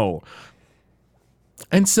so.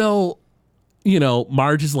 And so,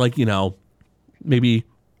 Marge is like, maybe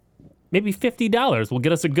 $50 will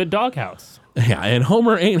get us a good doghouse. Yeah, and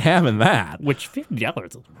Homer ain't having that. Which $50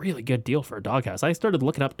 is a really good deal for a doghouse. I started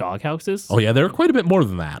looking up doghouses. Oh yeah, they're quite a bit more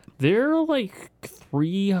than that. They're like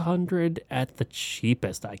 $300 at the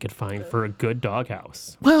cheapest I could find for a good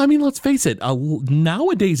doghouse. Well, I mean, let's face it.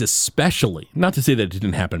 Nowadays, especially, not to say that it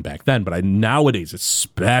didn't happen back then, but nowadays,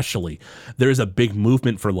 especially, there's a big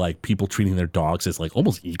movement for like people treating their dogs as like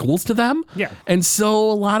almost equals to them. Yeah. And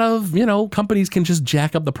so a lot of companies can just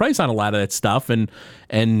jack up the price on a lot of that stuff, and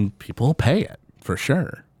people pay it for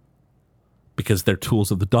sure because they're tools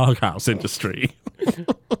of the doghouse industry.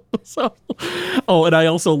 So, and I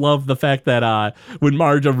also love the fact that when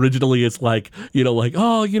Marge originally is like,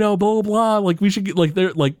 blah, blah, blah, like we should get, like,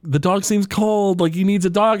 they're like, the dog seems cold, like he needs a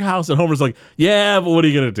doghouse. And Homer's like, yeah, but what are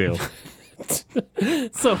you going to do?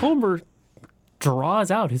 So Homer draws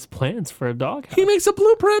out his plans for a doghouse. He makes a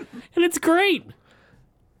blueprint. And it's great.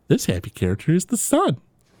 This happy character is the sun.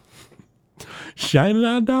 Shining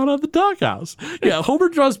on down on the doghouse. Yeah, Homer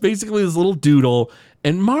draws basically this little doodle,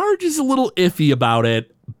 and Marge is a little iffy about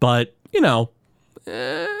it, but,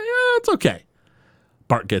 it's okay.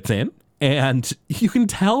 Bart gets in, and you can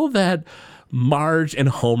tell that Marge and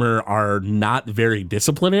Homer are not very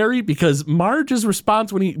disciplinary because Marge's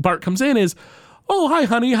response when Bart comes in is, oh, hi,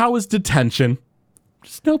 honey, how was detention?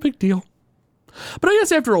 Just no big deal. But I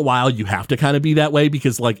guess after a while, you have to kind of be that way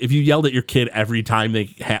because, like, if you yelled at your kid every time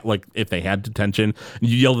they had, like, if they had detention, and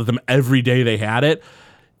you yelled at them every day they had it,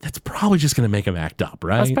 that's probably just going to make them act up,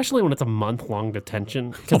 right? Especially when it's a month-long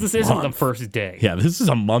detention, because this isn't the first day. Yeah, this is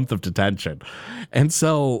a month of detention. And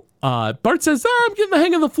so Bart says, I'm getting the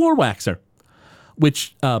hang of the floor waxer,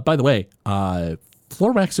 which, by the way,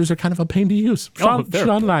 floor waxers are kind of a pain to use. Sean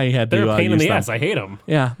and I had to They're a pain in use the them. ass. I hate them.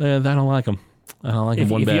 Yeah, I don't like them. I don't like them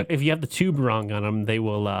one bit. If you have the tube wrong on them, they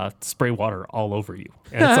will spray water all over you.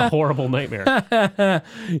 And it's a horrible nightmare.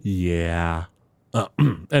 Yeah.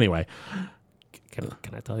 Anyway. Can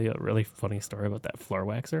I tell you a really funny story about that floor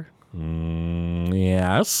waxer?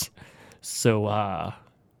 Yes. So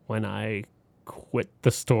when I quit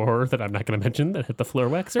the store that I'm not going to mention that hit the floor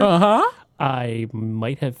waxer, I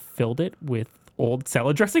might have filled it with old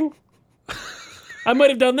salad dressing. I might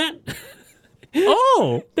have done that.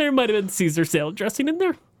 Oh, There might have been Caesar salad dressing in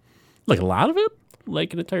there, like a lot of it?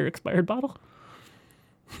 like an entire expired bottle.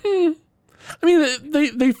 I mean,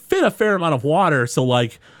 they fit a fair amount of water, so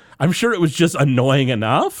like, I'm sure it was just annoying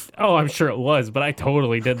enough. Oh, I'm sure it was, but I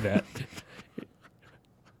totally did that.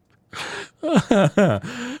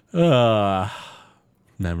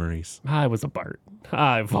 Memories. I was a Bart.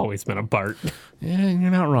 I've always been a Bart. Yeah,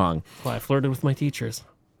 you're not wrong. Well, I flirted with my teachers.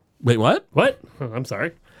 Wait, what? What? Oh, I'm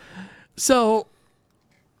sorry. So,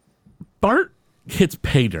 Bart hits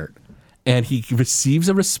pay dirt, and he receives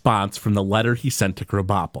a response from the letter he sent to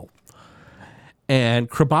Krabappel. And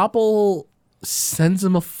Krabappel sends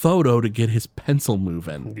him a photo to get his pencil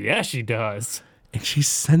moving. Yeah, she does. And she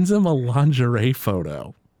sends him a lingerie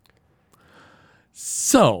photo.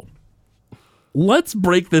 So, let's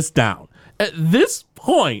break this down. At this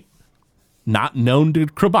point, not known to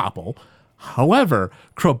Krabappel, however,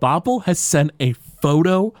 Krabappel has sent a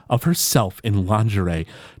photo of herself in lingerie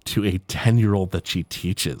to a 10-year-old that she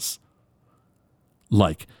teaches.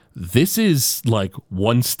 Like, this is like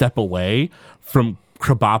one step away from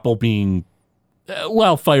Krabappel being,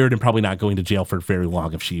 fired and probably not going to jail for very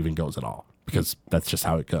long if she even goes at all. Because that's just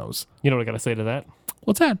how it goes. You know what I got to say to that?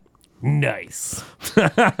 What's that? Nice.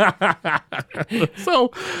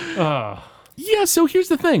 So, yeah. So here's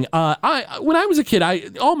the thing. When I was a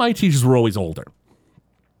kid, all my teachers were always older.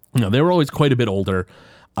 They were always quite a bit older.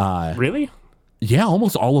 Really? Yeah,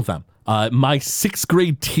 almost all of them. My 6th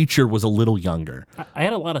grade teacher was a little younger. I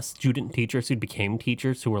had a lot of student teachers who became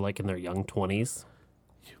teachers who were like in their young 20s.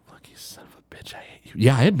 You lucky son of a bitch! I hate you.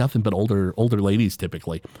 Yeah, I had nothing but older ladies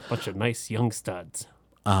typically. Bunch of nice young studs.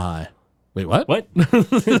 Wait, what? What?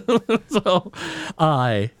 So,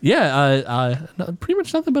 pretty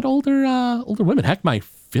much nothing but older women. Heck, my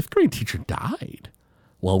 5th grade teacher died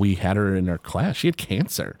while we had her in our class. She had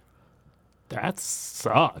cancer. That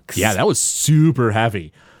sucks. Yeah, that was super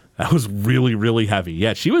heavy. That was really, really heavy.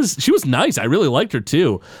 Yeah, she was nice. I really liked her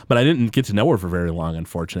too, but I didn't get to know her for very long,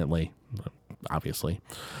 unfortunately. Obviously.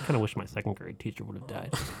 I kind of wish my 2nd grade teacher would have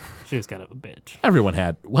died. She was kind of a bitch. Everyone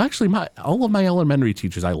had. Well, actually, all of my elementary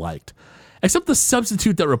teachers I liked, except the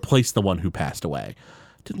substitute that replaced the one who passed away.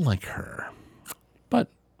 Didn't like her. But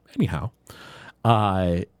anyhow,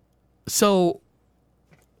 so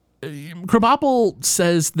Krabappel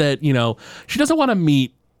says that, she doesn't want to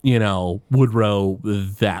meet, Woodrow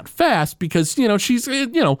that fast because, she's,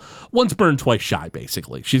 once burned, twice shy,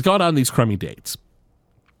 basically. She's gone on these crummy dates.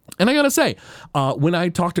 And I gotta say, when I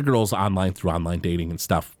talk to girls online through online dating and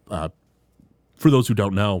stuff, for those who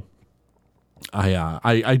don't know,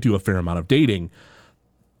 I do a fair amount of dating.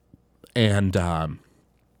 And, as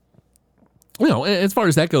far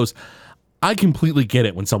as that goes, I completely get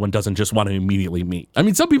it when someone doesn't just want to immediately meet. I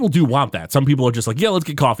mean, some people do want that. Some people are just like, yeah, let's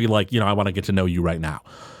get coffee. Like, I want to get to know you right now.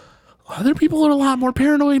 Other people are a lot more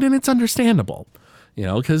paranoid, and it's understandable,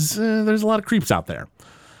 because there's a lot of creeps out there.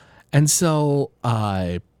 And so,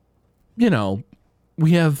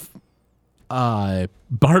 we have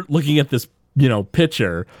Bart looking at this,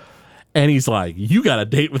 picture, and he's like, you got a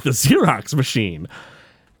date with the Xerox machine.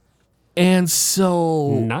 And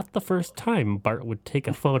so... Not the first time Bart would take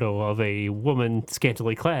a photo of a woman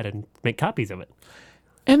scantily clad and make copies of it.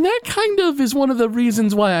 And that kind of is one of the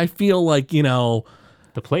reasons why I feel like, The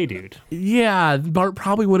Play Dude. Yeah, Bart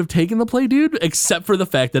probably would have taken the Play Dude, except for the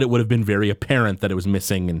fact that it would have been very apparent that it was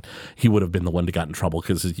missing, and he would have been the one that got in trouble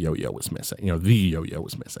because his yo-yo was missing. The yo-yo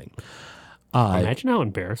was missing. Imagine how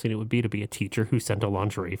embarrassing it would be to be a teacher who sent a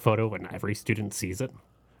lingerie photo and every student sees it.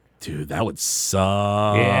 Dude, that would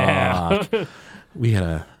suck. Yeah. We had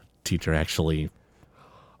a teacher actually.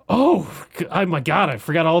 Oh my God, I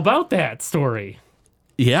forgot all about that story.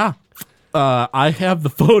 Yeah. I have the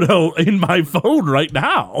photo in my phone right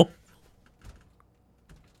now.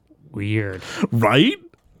 Weird. Right?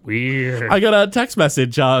 Weird. I got a text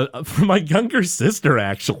message from my younger sister,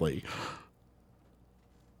 actually.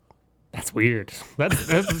 That's weird. That's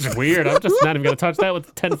just weird. I'm just not even going to touch that with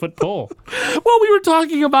a 10-foot pole. Well, we were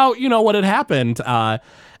talking about, what had happened.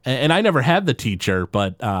 And I never had the teacher,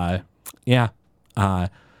 but yeah.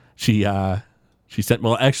 She She said,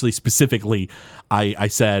 well, actually, specifically, I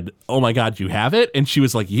said, oh my God, you have it? And she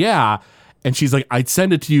was like, yeah. And she's like, I'd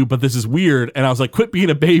send it to you, but this is weird. And I was like, quit being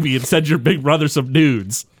a baby and send your big brother some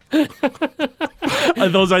nudes.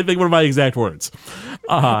 Those, I think, were my exact words.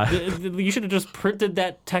 You should have just printed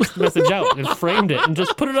that text message out and framed it and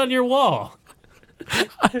just put it on your wall.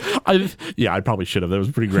 I probably should have. That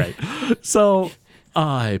was pretty great. So,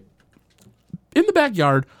 in the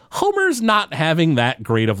backyard, Homer's not having that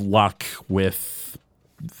great of luck with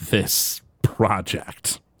this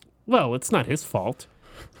project. Well, it's not his fault.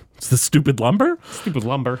 It's the stupid lumber? Stupid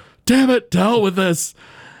lumber. Damn it, deal with this.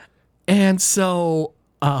 And so,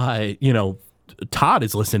 Todd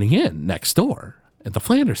is listening in next door at the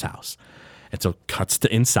Flanders house. And so cuts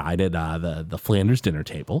to inside at the Flanders dinner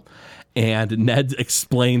table. And Ned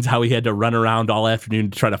explains how he had to run around all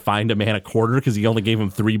afternoon to try to find a man a quarter because he only gave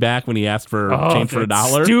him $3 back when he asked for change for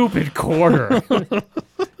 $1. Stupid quarter.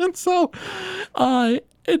 And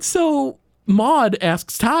so Maude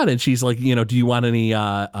asks Todd, and she's like, do you want any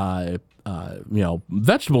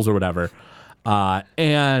vegetables or whatever?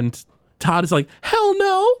 And Todd is like, hell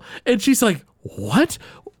no. And she's like, what?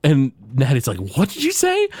 And Ned is like, what did you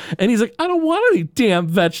say? And he's like, I don't want any damn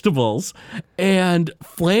vegetables. And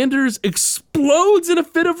Flanders explodes in a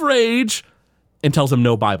fit of rage and tells him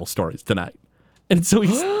no Bible stories tonight. And so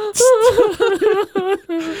he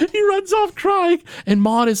runs off crying. And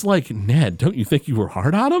Maude is like, Ned, don't you think you were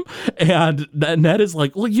hard on him? And Ned is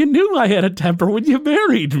like, well, you knew I had a temper when you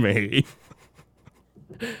married me.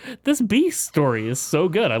 This Beast story is so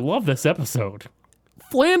good. I love this episode.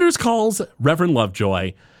 Flanders calls Reverend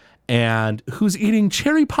Lovejoy, and who's eating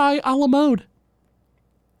cherry pie a la mode.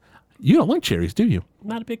 You don't like cherries, do you?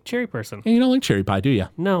 Not a big cherry person. You don't like cherry pie, do you?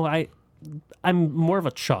 No, I'm more of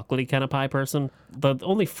a chocolatey kind of pie person. The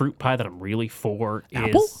only fruit pie that I'm really for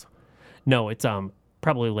Apple? is... No, it's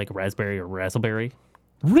probably like raspberry or razzleberry.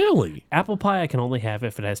 Really? Apple pie I can only have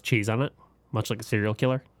if it has cheese on it, much like a serial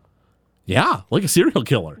killer. Yeah, like a serial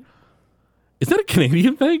killer. Is that a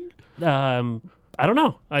Canadian thing? I don't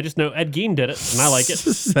know. I just know Ed Gein did it, and I like it.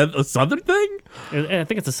 A Southern thing? I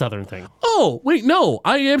think it's a Southern thing. Oh, wait, no.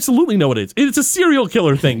 I absolutely know what it is. It's a serial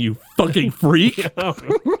killer thing, you fucking freak.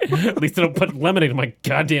 At least I don't put lemonade in my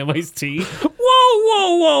goddamn iced tea.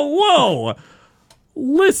 Whoa.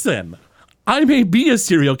 Listen, I may be a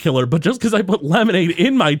serial killer, but just because I put lemonade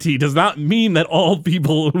in my tea does not mean that all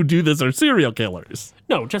people who do this are serial killers.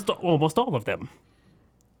 No, just almost all of them.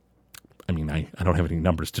 I mean, I don't have any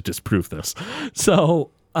numbers to disprove this.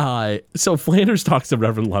 So Flanders talks to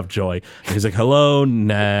Reverend Lovejoy. And he's like, hello,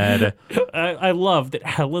 Ned. I love that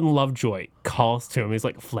Helen Lovejoy calls to him. He's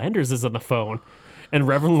like, Flanders is on the phone. And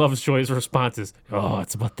Reverend Lovejoy's response is, oh,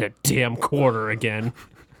 it's about that damn quarter again.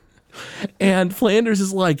 And Flanders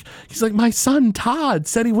is like, he's like, my son Todd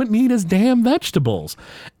said he wouldn't eat his damn vegetables.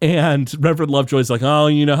 And Reverend Lovejoy's like, oh,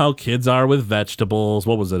 you know how kids are with vegetables.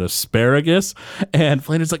 What was it, asparagus? And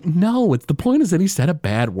Flanders like, no, the point is that he said a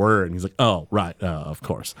bad word. And he's like, oh, right, of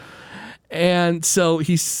course. And so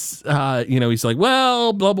he's like,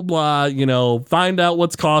 well, blah, blah, blah, find out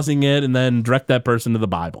what's causing it and then direct that person to the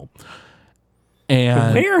Bible.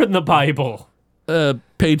 And where in the Bible?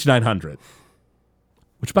 Page 900.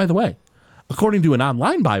 Which, by the way, according to an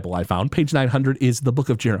online Bible I found, page 900 is the book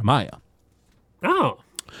of Jeremiah. Oh.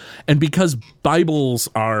 And because Bibles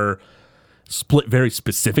are split very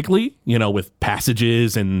specifically, with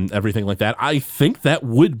passages and everything like that, I think that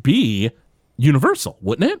would be universal,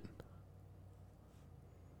 wouldn't it?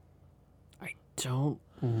 I don't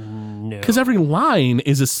know. Because every line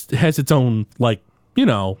has its own,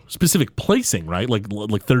 specific placing, right? Like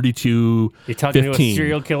 32, You're talking 15. to a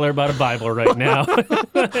serial killer about a Bible right now.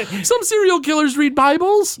 Some serial killers read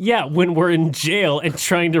Bibles. Yeah, when we're in jail and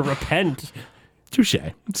trying to repent. Touche.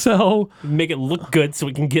 So make it look good so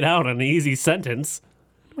we can get out on an easy sentence.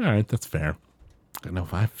 All right, that's fair. I know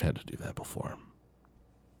if I've had to do that before.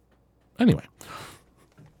 Anyway.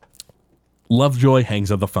 Lovejoy hangs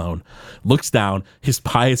up the phone, looks down, his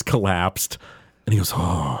pie is collapsed, and he goes,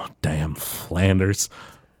 oh, damn Flanders.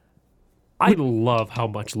 I love how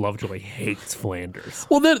much Lovejoy hates Flanders.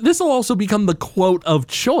 Well, this will also become the quote of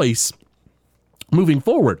choice moving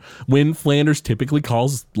forward. When Flanders typically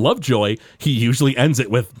calls Lovejoy, he usually ends it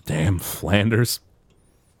with, damn Flanders.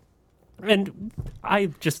 And I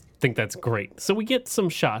just think that's great. So we get some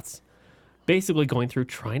shots basically going through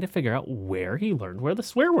trying to figure out where he learned where the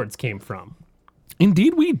swear words came from.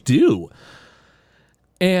 Indeed we do.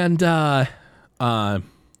 And, do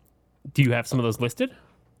you have some of those listed?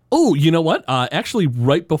 oh, you know what? Actually,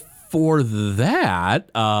 right before for that,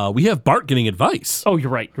 we have Bart getting advice. Oh, you're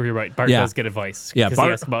right. Bart Yeah. does get advice. Yeah, 'cause Bart-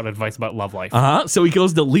 he asks about advice about love life. So he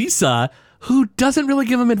goes to Lisa, who doesn't really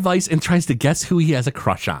give him advice and tries to guess who he has a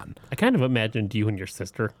crush on. I kind of imagined you and your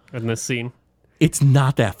sister in this scene. It's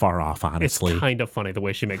not that far off, It's honestly. kind of funny the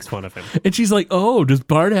way she makes fun of him. And she's like, oh, does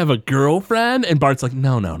Bart have a girlfriend? And Bart's like,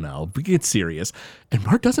 no, get serious. And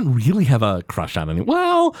Bart doesn't really have a crush on anyone.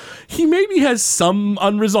 Well, he maybe has some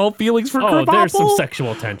unresolved feelings for Oh, Krabappel. there's some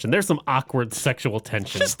sexual tension. There's some awkward sexual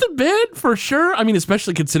tension. Just a bit, for sure. I mean,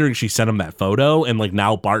 especially considering she sent him that photo, and like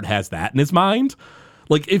now Bart has that in his mind.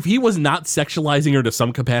 Like, if he was not sexualizing her to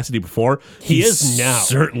some capacity before, He is now.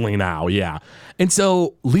 Certainly now, yeah. And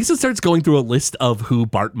so Lisa starts going through a list of who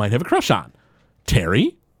Bart might have a crush on.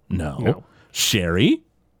 Terry? No. Sherry?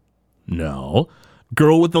 No.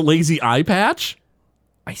 Girl with the lazy eye patch?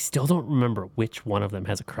 I still don't remember which one of them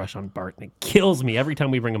has a crush on Bart, and it kills me every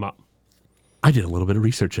time we bring him up. I did a little bit of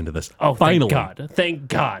research into this. Oh, finally. Thank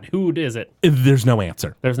God. Who is it? There's no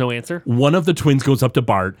answer. There's no answer? One of the twins goes up to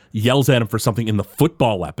Bart, yells at him for something in the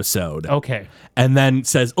football episode. Okay. And then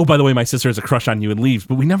says, oh, by the way, my sister has a crush on you, and leaves.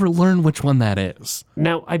 But we never learn which one that is.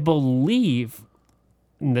 Now, I believe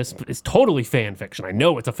this is totally fan fiction. I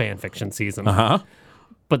know it's a fan fiction season. Uh-huh.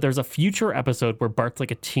 But there's a future episode where Bart's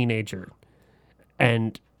like a teenager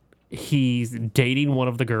and he's dating one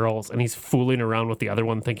of the girls and he's fooling around with the other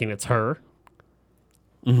one thinking it's her.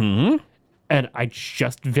 Mm-hmm. And I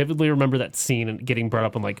just vividly remember that scene and getting brought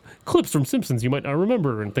up in like clips from Simpsons you might not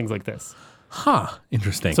remember and things like this. Huh.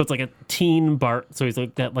 Interesting. So it's like a teen Bart. So he's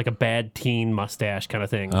like got like a bad teen mustache kind of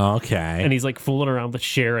thing. Okay. And he's like fooling around with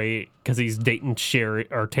Sherry because he's dating Sherry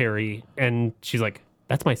or Terry. And she's like,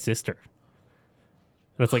 that's my sister.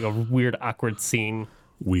 And it's like a weird, awkward scene.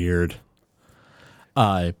 Weird.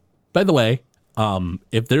 By the way,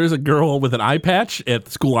 if there's a girl with an eye patch at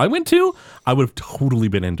the school I went to, I would have totally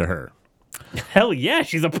been into her. Hell yeah,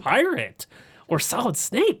 she's a pirate. Or Solid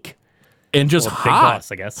Snake. And just Big hot.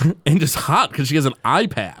 Boss, I guess. And just hot because she has an eye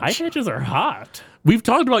patch. Eye patches are hot. We've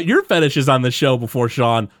talked about your fetishes on the show before,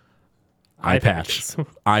 Sean. Eye patch. patches.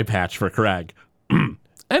 Eye patch for Craig.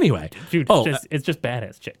 Anyway. Dude, oh, it's just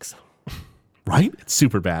badass chicks. right? It's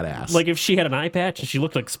super badass. Like if she had an eye patch and she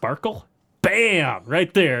looked like Sparkle, bam,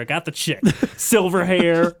 right there, got the chick. Silver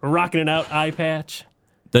hair, rocking it out, eye patch.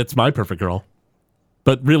 That's my perfect girl.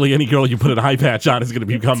 But really, any girl you put an eye patch on is going to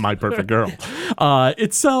become my perfect girl.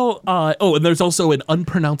 It's so... oh, and there's also an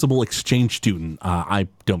unpronounceable exchange student. I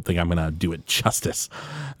don't think I'm going to do it justice.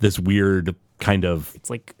 This weird kind of It's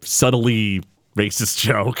like subtly racist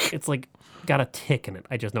joke. it's like got a tick in it.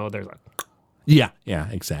 I just know there's a Yeah,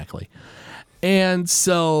 exactly. And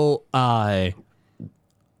so, what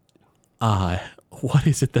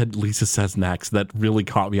is it that Lisa says next that really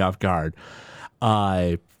caught me off guard?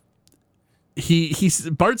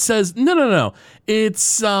 Bart says, no,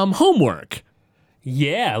 it's homework.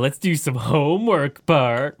 yeah, let's do some homework,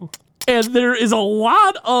 Bart. And there is a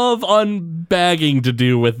lot of unbagging to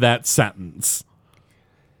do with that sentence.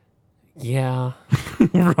 Yeah.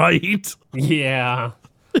 Right? Yeah.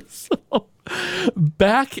 So,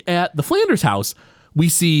 back at the Flanders house, we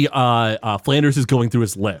see Flanders is going through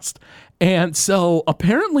his list. And so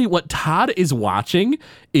apparently what Todd is watching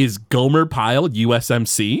is Gomer Pyle,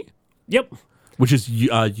 USMC, Yep. which is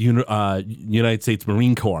United States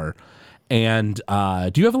Marine Corps. And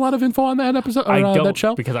do you have a lot of info on that episode? Or, I don't that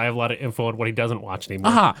show? because I have a lot of info on what he doesn't watch anymore.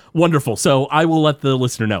 Aha, wonderful. So I will let the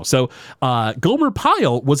listener know. So Gomer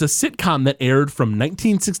Pyle was a sitcom that aired from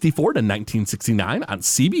 1964 to 1969 on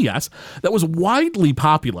CBS that was widely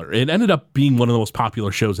popular. It ended up being one of the most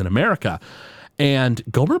popular shows in America. And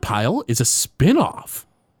Gomer Pyle is a spin-off.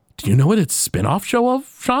 Do you know what it's spin-off show of,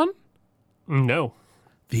 Sean? No.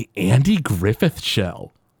 The Andy Griffith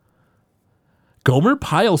Show. Gomer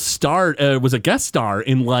Pyle was a guest star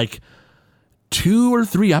in like 2 or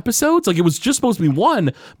 3 episodes. Like it was just supposed to be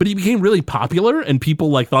one, but he became really popular and people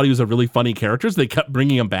like thought he was a really funny character. So they kept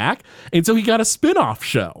bringing him back. And so he got a spin-off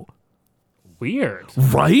show. Weird.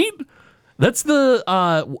 Right? That's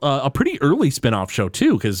a pretty early spin-off show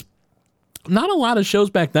too, because not a lot of shows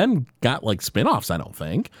back then got like spin-offs, I don't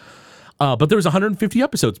think. But there was 150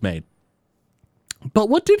 episodes made. But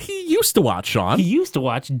what did he used to watch, Sean? He used to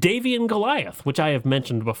watch Davy and Goliath, which I have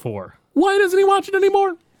mentioned before. Why doesn't he watch it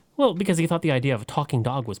anymore? Well, because he thought the idea of a talking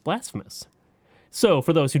dog was blasphemous. So,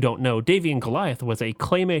 for those who don't know, Davy and Goliath was a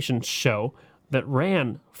claymation show that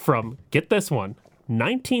ran from, get this one,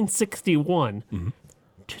 1961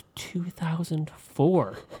 to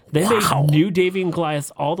 2004. They made new Davy and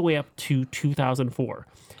Goliath all the way up to 2004.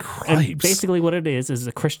 And Cripes. basically what it is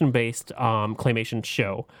a Christian-based claymation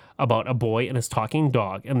show about a boy and his talking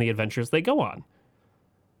dog and the adventures they go on.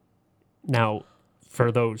 Now,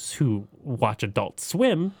 for those who watch Adult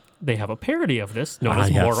Swim, they have a parody of this known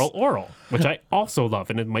as yes. Moral Oral, which I also love,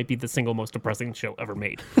 and it might be the single most depressing show ever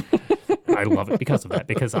made. I love it because of that,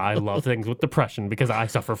 because I love things with depression, because I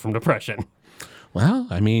suffer from depression. Well,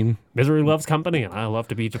 I mean, Misery loves company, and I love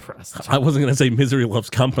to be depressed. I wasn't going to say misery loves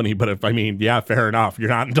company, but yeah, fair enough. You're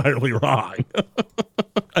not entirely wrong.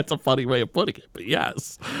 That's a funny way of putting it, but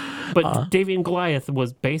yes. But Davy and Goliath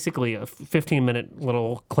was basically a 15-minute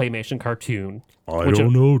little claymation cartoon. I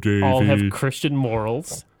don't know, Davy. All have Christian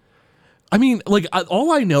morals. I mean, like,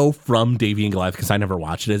 all I know from Davy and Goliath, because I never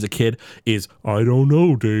watched it as a kid, is, I don't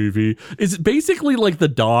know, Davy. Is it basically like the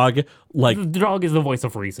dog, like... The dog is the voice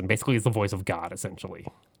of reason. Basically, it's the voice of God, essentially.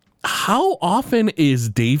 How often is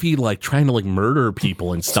Davy, like, trying to, like, murder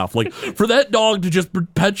people and stuff? Like, for that dog to just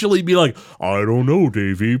perpetually be like, I don't know,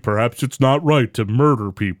 Davy, perhaps it's not right to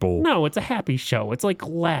murder people. No, it's a happy show. It's like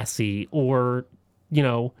Lassie or,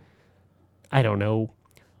 I don't know,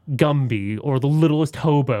 Gumby or The Littlest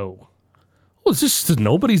Hobo. Well, it's just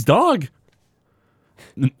nobody's dog.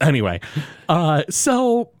 Anyway,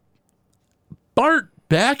 so Bart,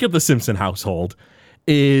 back at the Simpson household,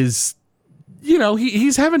 is,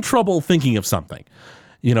 he's having trouble thinking of something,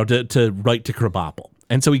 to write to Krabappel.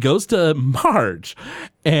 And so he goes to Marge,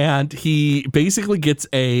 and he basically gets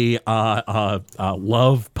a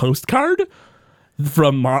love postcard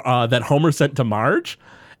from that Homer sent to Marge.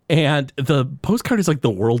 And the postcard is like the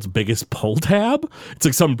world's biggest pull tab. It's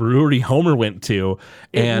like some brewery Homer went to.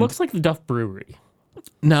 It looks like the Duff Brewery.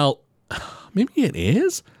 Now, maybe it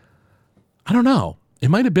is? I don't know. It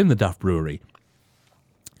might have been the Duff Brewery.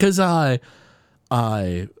 Because I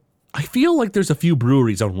feel like there's a few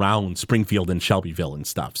breweries around Springfield and Shelbyville and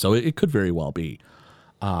stuff. So it could very well be.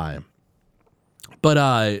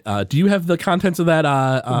 But do you have the contents of that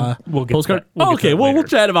We'll get postcard? to that. We'll get to that we'll later.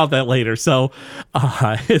 chat about that later. So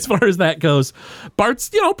as far as that goes,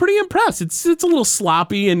 Bart's pretty impressed. It's a little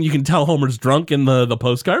sloppy, and you can tell Homer's drunk in the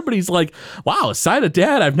postcard, but he's like, wow, a side of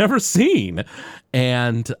dad I've never seen.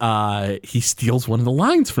 And he steals one of the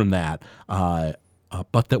lines from that. A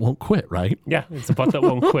butt that won't quit, right? Yeah, it's a butt that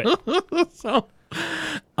won't quit. So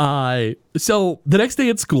the next day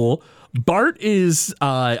at school, Bart is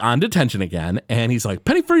on detention again, and he's like,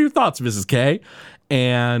 penny for your thoughts, Mrs. K.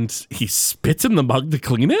 And he spits in the mug to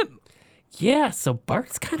clean it. Yeah, so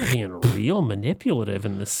Bart's kind of being real manipulative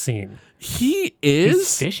in this scene. He He's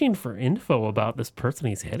is. fishing for info about this person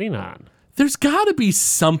he's hitting on. There's got to be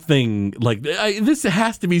something like this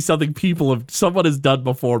has to be something someone has done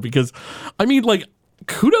before, because I mean, like,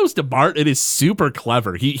 kudos to Bart. It is super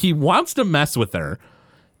clever. He wants to mess with her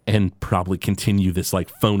and probably continue this like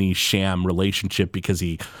phony sham relationship because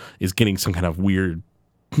he is getting some kind of weird,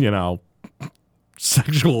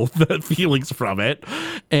 sexual feelings from it,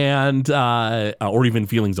 and or even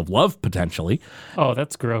feelings of love potentially. Oh,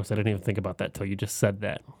 that's gross. I didn't even think about that till you just said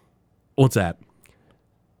that. What's that?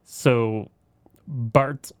 So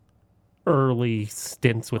Bart's early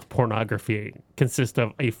stints with pornography consist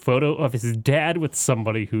of a photo of his dad with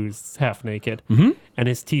somebody who's half naked and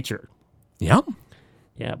his teacher. Yeah.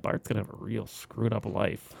 Yeah, Bart's going to have a real screwed up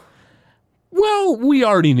life. Well, we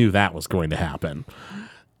already knew that was going to happen.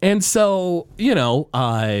 And so,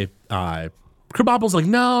 Krabappel's like,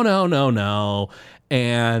 no.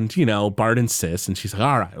 And, Bart insists, and she's like,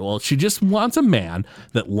 all right, well, she just wants a man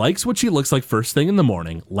that likes what she looks like first thing in the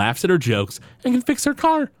morning, laughs at her jokes, and can fix her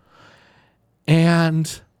car.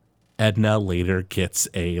 And Edna later gets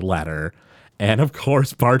a letter. And of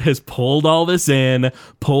course, Bart has pulled all this in,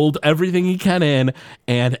 pulled everything he can in,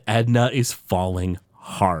 and Edna is falling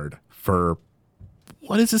hard for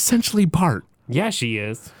what is essentially Bart. Yeah, she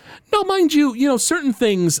is. Now, mind you, certain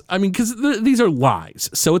things, I mean, because these are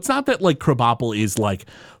lies. So it's not that, like, Krabappel is, like,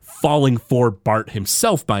 falling for Bart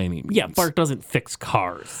himself by any means. Yeah, Bart doesn't fix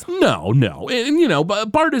cars. No.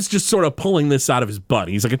 And Bart is just sort of pulling this out of his butt.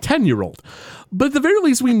 He's like a 10-year-old. But at the very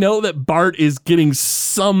least, we know that Bart is getting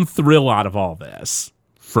some thrill out of all this,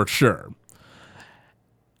 for sure.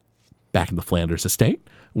 Back in the Flanders estate,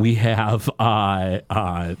 we have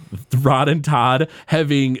Rod and Todd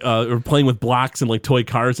or playing with blocks and like toy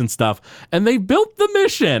cars and stuff, and they built the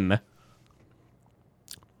mission.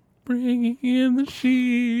 Bringing in the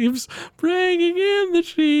sheaves, bringing in the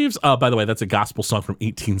sheaves. By the way, that's a gospel song from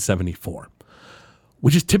 1874,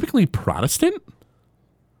 which is typically Protestant.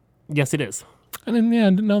 Yes, it is. I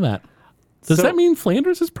didn't know that. Does that mean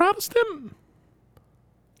Flanders is Protestant?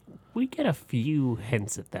 We get a few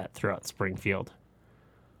hints at that throughout Springfield.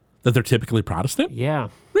 That they're typically Protestant? Yeah.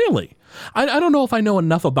 Really? I don't know if I know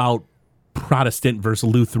enough about Protestant versus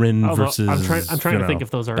Lutheran versus I'm trying to think if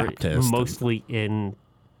those are Baptist mostly in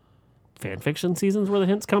fan fiction seasons where the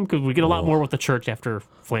hints come? Because we get a lot more with the church after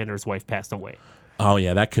Flanders' wife passed away. Oh,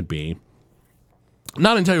 yeah, that could be.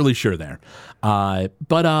 Not entirely sure there. Oh,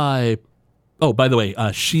 by the way,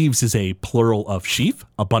 sheaves is a plural of sheaf,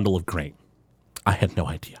 a bundle of grain. I had no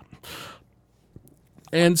idea.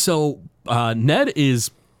 And so Ned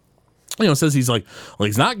is, says he's like, well,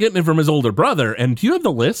 he's not getting it from his older brother. And do you have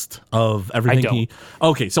the list of everything? I don't.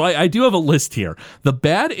 Okay, so I do have a list here. The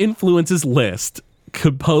bad influences list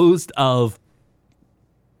composed of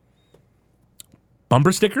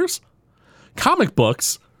bumper stickers, comic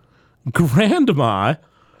books, grandma,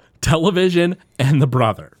 television, and the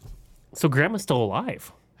brother. So Grandma's still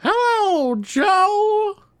alive. Hello,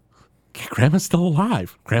 Joe. Grandma's still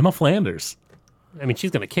alive. Grandma Flanders. I mean,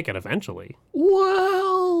 she's going to kick it eventually.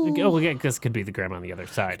 Well, Oh, yeah, this could be the grandma on the other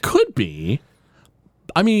side. could be.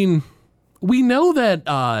 I mean, we know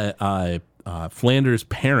that Flanders'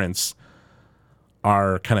 parents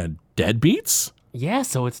are kind of deadbeats. Yeah,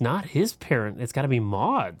 so it's not his parent. It's got to be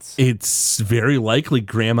Maud's. It's very likely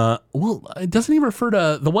Grandma. Well, it doesn't even refer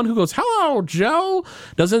to the one who goes, "Hello, Joe."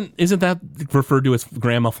 Isn't that referred to as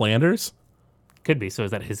Grandma Flanders? Could be. So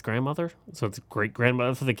is that his grandmother? So it's great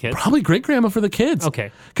grandmother for the kids? Probably great grandma for the kids.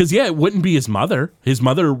 Okay. Because it wouldn't be his mother. His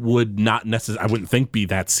mother would not necessarily, I wouldn't think, be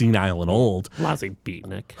that senile and old. Lousy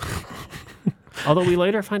beatnik. Although we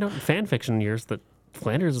later find out in fan fiction years that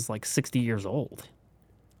Flanders is like 60 years old.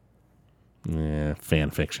 Yeah, fan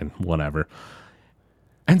fiction, whatever.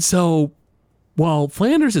 And so, while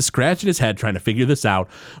Flanders is scratching his head trying to figure this out,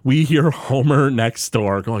 we hear Homer next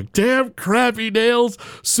door going, "Damn crappy nails,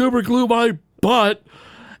 super glue my butt."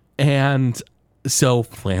 And so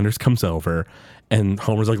Flanders comes over, and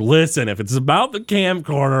Homer's like, "Listen, if it's about the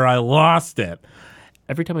camcorder, I lost it.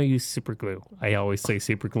 Every time I use super glue, I always say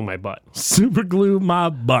super glue my butt. Super glue my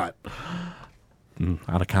butt."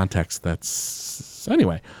 Out of context, that's...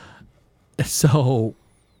 Anyway. So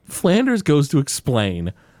Flanders goes to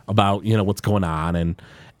explain about, what's going on and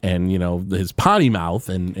his potty mouth.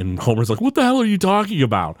 And Homer's like, "What the hell are you talking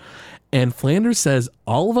about?" And Flanders says,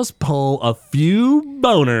 "All of us pull a few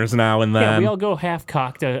boners now and then. Yeah, we all go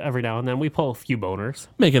half-cocked every now and then. We pull a few boners.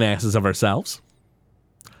 Making asses of ourselves."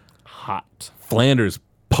 Hot. Flanders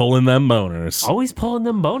pulling them boners. Always pulling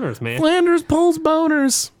them boners, man. Flanders pulls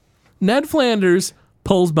boners. Ned Flanders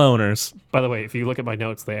pulls boners. By the way, if you look at my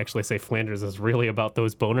notes, they actually say Flanders is really about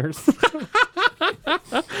those boners.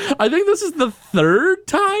 I think this is the third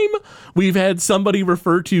time we've had somebody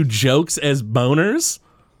refer to jokes as boners.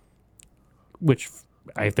 Which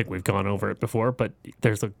I think we've gone over it before, but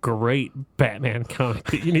there's a great Batman comic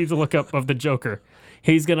that you need to look up of the Joker.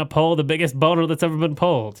 He's going to pull the biggest boner that's ever been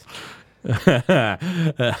pulled. Boner.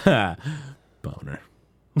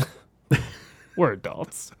 We're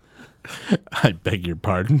adults. I beg your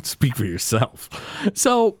pardon. Speak for yourself.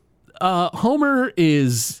 So Homer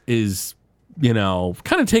is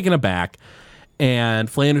kind of taken aback, and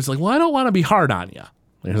Flanders is like, "Well, I don't want to be hard on you."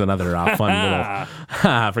 There's another fun little...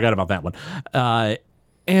 I forgot about that one.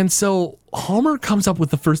 And so Homer comes up with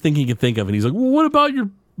the first thing he can think of, and he's like, "Well, what about your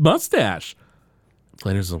mustache?"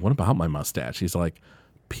 Flanders is like, "What about my mustache?" He's like,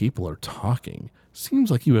 "People are talking. Seems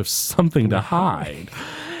like you have something to hide."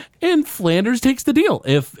 And Flanders takes the deal.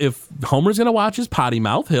 If Homer's going to watch his potty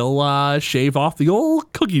mouth, he'll shave off the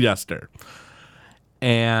old cookie duster.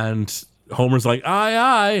 And Homer's like, "Aye,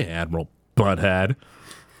 aye, Admiral Butthead."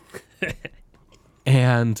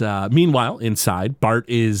 And meanwhile, inside, Bart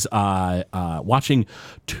is watching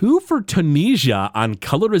Two for Tunisia on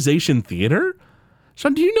Colorization Theater.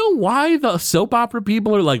 Sean, do you know why the soap opera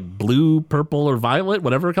people are like blue, purple, or violet,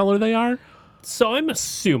 whatever color they are? So I'm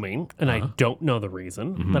assuming, and I don't know the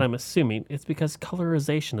reason, but I'm assuming it's because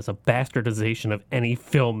colorization is a bastardization of any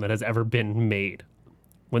film that has ever been made.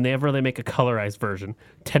 Whenever they make a colorized version,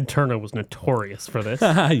 Ted Turner was notorious for this.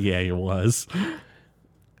 Yeah, it was.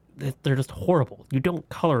 They're just horrible. You don't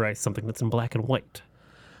colorize something that's in black and white.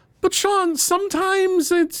 But Sean,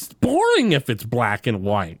 sometimes it's boring if it's black and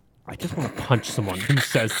white. I just want to punch someone who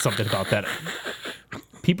says something about that.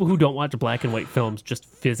 People who don't watch black and white films just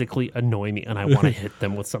physically annoy me, and I want to hit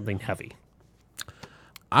them with something heavy.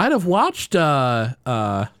 I'd have watched, oh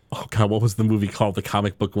God, what was the movie called? The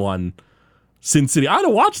comic book one? Sin City. I'd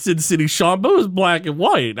have watched Sin City, Sean, but it was black and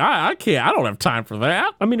white. I can't, I don't have time for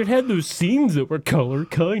that. I mean, it had those scenes that were color,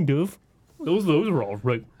 kind of. Those were all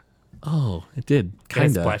right. Oh, it did. It had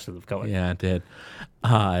Kind of. splashes of color. Yeah, it did.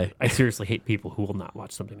 I seriously hate people who will not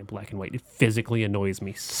watch something in black and white. It physically annoys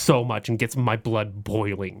me so much and gets my blood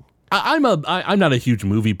boiling. I'm not a huge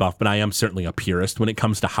movie buff, but I am certainly a purist when it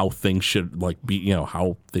comes to how things should be,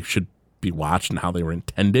 how they should be watched and how they were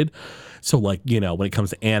intended. So when it comes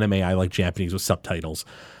to anime, I like Japanese with subtitles.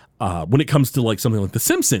 when it comes to like something like The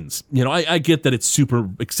Simpsons, you know, I get that it's super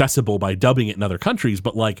accessible by dubbing it in other countries,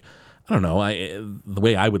 but like, I don't know, the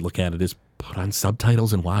way I would look at it is put on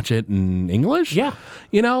subtitles and watch it in English. Yeah.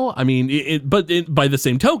 You know, I mean, by the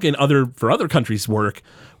same token, for other countries' work,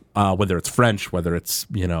 whether it's French, whether it's,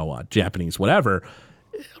 you know, Japanese, whatever,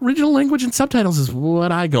 original language and subtitles is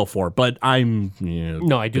what I go for. But I'm, you know,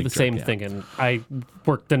 No, I do the same thing. And I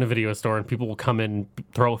worked in a video store, and people will come in,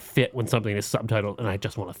 throw a fit when something is subtitled, and I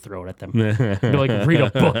just want to throw it at them. They're like, read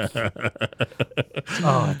a book.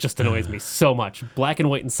 Oh, it just annoys me so much. Black and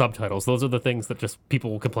white and subtitles, those are the things that just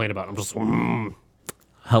people will complain about. I'm just,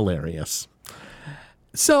 Hilarious.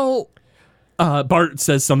 So Bart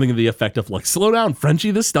says something to the effect of like, slow down,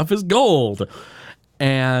 Frenchie, this stuff is gold.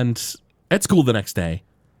 And at school the next day,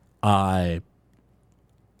 well,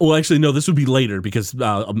 actually, no, this would be later because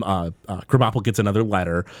Krabappel gets another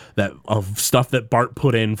letter of stuff that Bart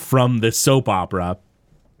put in from this soap opera.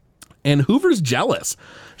 And Hoover's jealous.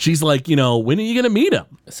 She's like, you know, when are you going to meet him?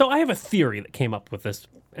 So I have a theory that came up with this,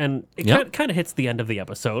 and it kind of hits the end of the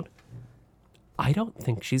episode. I don't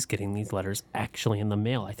think she's getting these letters actually in the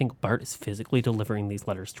mail. I think Bart is physically delivering these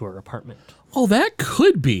letters to her apartment. Oh, that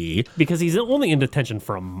could be. Because he's only in detention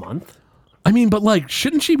for a month. I mean, but like,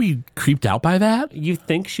 shouldn't she be creeped out by that? You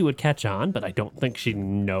think she would catch on, but I don't think she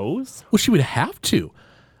knows. Well, she would have to.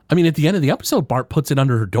 I mean, at the end of the episode, Bart puts it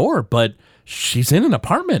under her door, but she's in an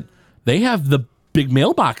apartment. They have the big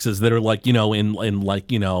mailboxes that are like, you know, in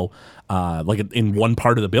like, you know, like in one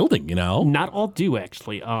part of the building, you know? Not all do,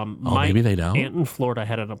 actually. My maybe they don't? aunt in Florida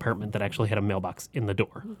had an apartment that actually had a mailbox in the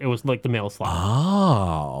door. It was like the mail slot.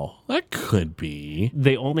 Oh, that could be.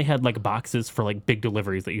 They only had like boxes for like big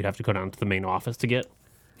deliveries that you'd have to go down to the main office to get.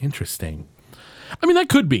 Interesting. I mean, that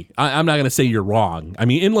could be. I'm not going to say you're wrong. I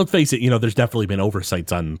mean, and let's face it, you know, there's definitely been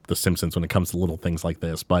oversights on The Simpsons when it comes to little things like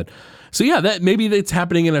this. But so, yeah, that maybe it's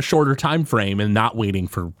happening in a shorter time frame and not waiting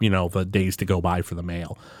for, you know, the days to go by for the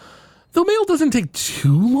mail. The mail doesn't take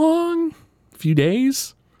too long, a few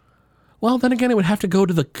days. Well, then again, it would have to go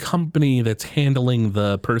to the company that's handling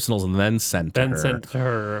the personals and then sent to her. Sent to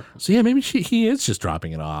her. So, yeah, maybe he is just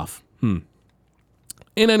dropping it off. In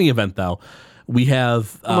any event, though, we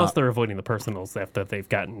have... Unless they're avoiding the personals after they've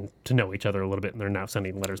gotten to know each other a little bit and they're now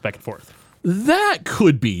sending letters back and forth. That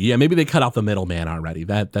could be. Yeah, maybe they cut out the middleman already.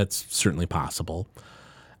 That's certainly possible.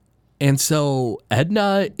 And so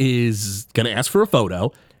Edna is going to ask for a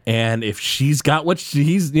photo, and if she's got what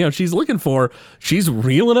she's looking for, she's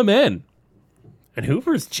reeling him in. And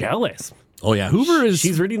Hoover's jealous. Oh, yeah, Hoover is...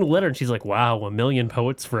 She's reading the letter, and she's like, wow, 1,000,000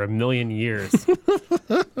 poets for 1,000,000 years.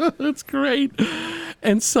 That's great.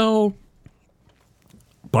 And so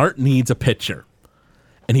Bart needs a picture.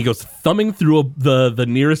 And he goes thumbing through the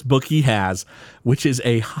nearest book he has, which is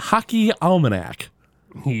a hockey almanac.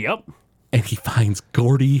 Yep. And he finds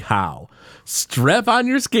Gordie Howe. Strap on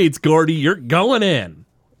your skates, Gordie. You're going in.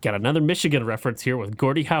 Got another Michigan reference here with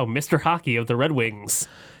Gordie Howe, Mr. Hockey of the Red Wings.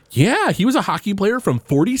 Yeah, he was a hockey player from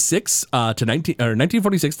 1946 to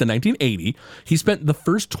 1980. He spent the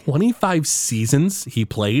first 25 seasons he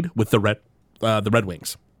played with the Red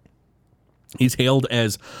Wings. He's hailed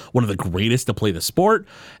as one of the greatest to play the sport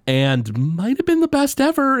and might have been the best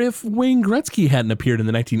ever if Wayne Gretzky hadn't appeared in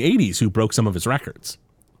the 1980s, who broke some of his records.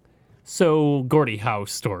 So, Gordie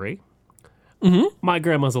Howe's story. Mm-hmm. My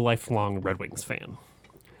grandma's a lifelong Red Wings fan.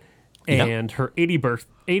 And her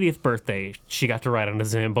 80th birthday, she got to ride on a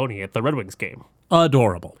Zamboni at the Red Wings game.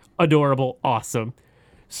 Adorable. Adorable. Awesome.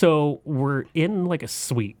 So, we're in like a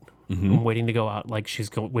suite. Mm-hmm. I'm waiting to go out. Like, she's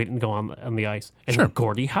waiting to go on the ice. And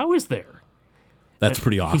Gordie Howe is there. That's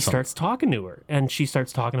pretty awesome. He starts talking to her, and she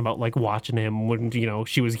starts talking about like watching him when, you know,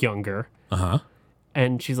 she was younger. Uh-huh.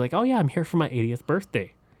 And she's like, oh yeah, I'm here for my 80th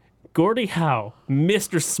birthday. Gordie Howe,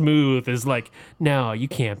 Mr. Smooth, is like, no, you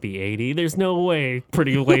can't be 80. There's no way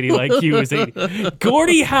pretty lady like you is 80.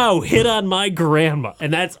 Gordie Howe hit on my grandma,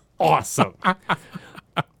 and that's awesome.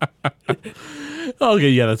 Okay,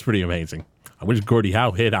 yeah, that's pretty amazing. I wish Gordie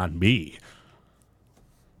Howe hit on me.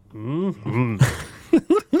 Mm-hmm.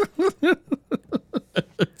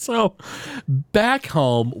 So, back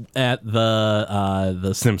home at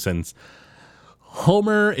the Simpsons,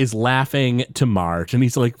 Homer is laughing to Marge, and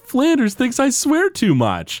he's like, Flanders thinks I swear too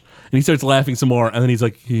much. And he starts laughing some more, and then he's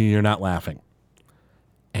like, you're not laughing.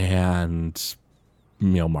 And, you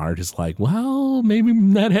know, Marge is like, well, maybe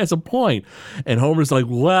Ned has a point. And Homer's like,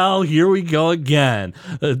 well, here we go again.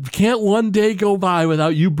 Can't one day go by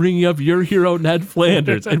without you bringing up your hero, Ned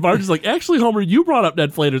Flanders. And Marge is like, actually, Homer, you brought up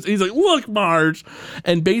Ned Flanders. And he's like, look, Marge.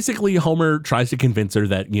 And basically, Homer tries to convince her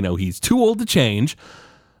that, you know, he's too old to change.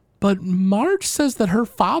 But Marge says that her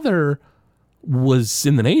father was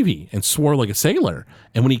in the Navy and swore like a sailor.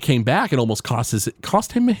 And when he came back, it almost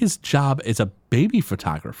cost him his job as a baby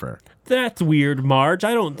photographer. That's weird, Marge.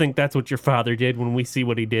 I don't think that's what your father did when we see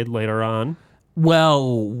what he did later on.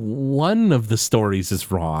 Well, one of the stories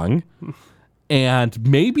is wrong. And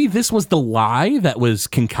maybe this was the lie that was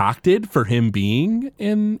concocted for him being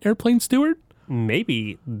an airplane steward?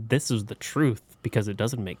 Maybe this is the truth because it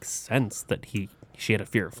doesn't make sense that she had a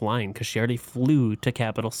fear of flying because she already flew to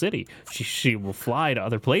Capital City. She will fly to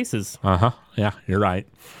other places. Uh-huh. Yeah, you're right.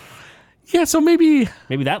 Yeah, so maybe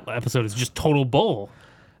that episode is just total bull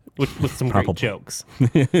with some great jokes.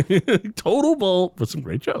 total bull with some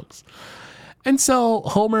great jokes. And so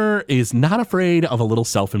Homer is not afraid of a little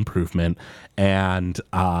self-improvement and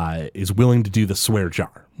is willing to do the swear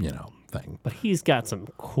jar, thing. But he's got some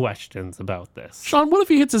questions about this. Sean, what if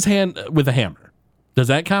he hits his hand with a hammer? Does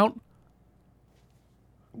that count?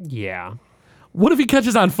 Yeah. What if he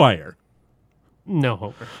catches on fire? No,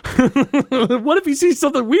 Homer. What if he sees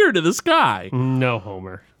something weird in the sky? No,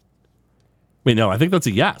 Homer. Wait, no, I think that's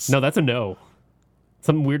a yes. No, that's a no.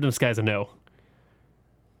 Something weird in the sky is a no.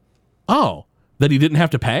 Oh, that he didn't have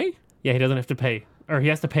to pay? Yeah, he doesn't have to pay. Or he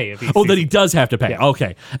has to pay if he that he does have to pay. Yeah.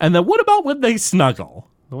 Okay. And then what about when they snuggle?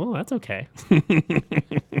 Well, that's okay.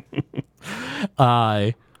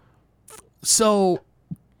 So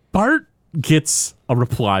Bart gets a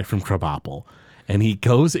reply from Krabappel, and he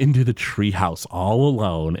goes into the treehouse all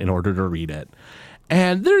alone in order to read it.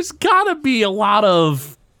 And there's gotta be a lot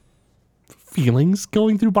of feelings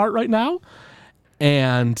going through Bart right now.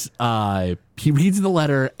 And he reads the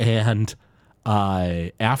letter, and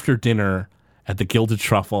after dinner at the Gilded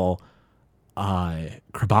Truffle,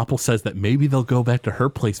 Krabappel says that maybe they'll go back to her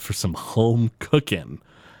place for some home cooking.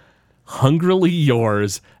 Hungrily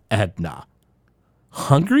yours, Edna.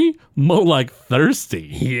 Hungry? More like thirsty.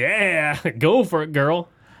 Yeah, go for it, girl.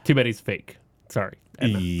 Too bad he's fake. Sorry,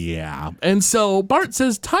 Edna. Yeah. And so Bart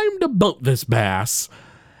says, time to boat this bass.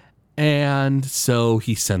 And so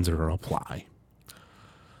he sends her a reply.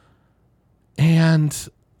 And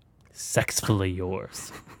sexfully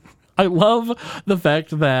yours. I love the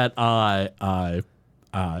fact that I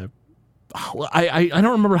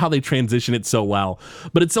don't remember how they transition it so well,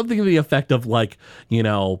 but it's something to the effect of like,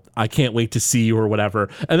 I can't wait to see you or whatever.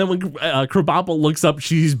 And then when Krabappel looks up,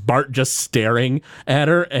 she's Bart just staring at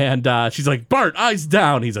her, and she's like, Bart, eyes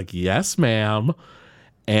down. He's like, yes, ma'am.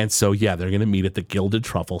 And so, yeah, they're going to meet at the Gilded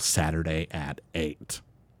Truffle Saturday at 8.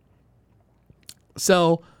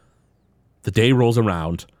 So the day rolls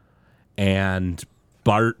around, and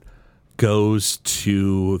Bart goes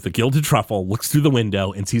to the Gilded Truffle, looks through the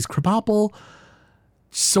window, and sees Krabappel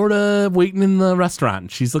sort of waiting in the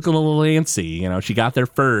restaurant. She's looking a little antsy. She got there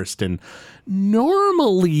first, and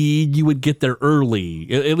normally you would get there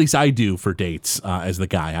early. At least I do for dates as the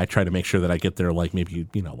guy. I try to make sure that I get there like maybe,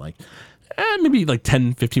 maybe like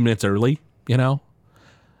 10, 15 minutes early,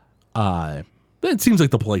 It seems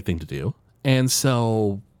like the polite thing to do. And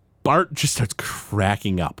so Bart just starts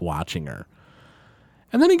cracking up watching her.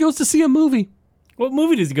 And then he goes to see a movie. What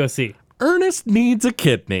movie does he go see? Ernest Needs a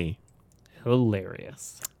Kidney.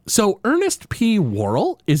 Hilarious. So Ernest P.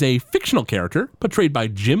 Worrell is a fictional character portrayed by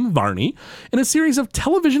Jim Varney in a series of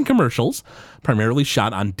television commercials, primarily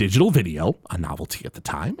shot on digital video, a novelty at the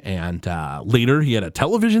time. And later he had a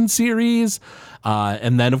television series.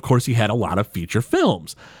 And then, of course, he had a lot of feature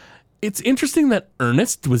films. It's interesting that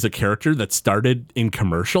Ernest was a character that started in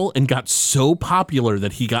commercial and got so popular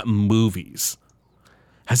that he got movies.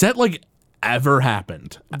 Has that ever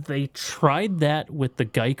happened? They tried that with the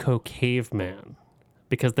Geico Caveman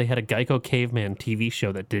because they had a Geico Caveman TV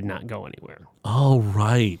show that did not go anywhere. Oh,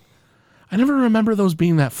 right. I never remember those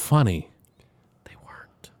being that funny.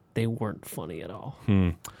 They weren't funny at all.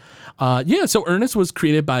 So Ernest was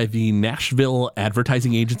created by the Nashville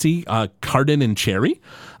advertising agency, Carden and Cherry,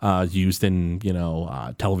 used in,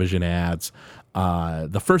 television ads.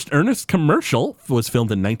 The first Ernest commercial was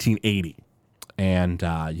filmed in 1980. And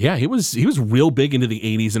he was real big into the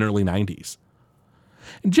 80s and early 90s.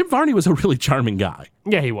 And Jim Varney was a really charming guy.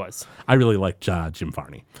 Yeah, he was. I really liked Jim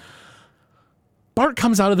Varney. Bart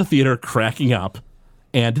comes out of the theater cracking up.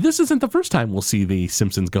 And this isn't the first time we'll see the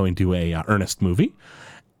Simpsons going to a Ernest movie.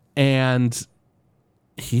 And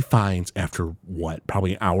he finds after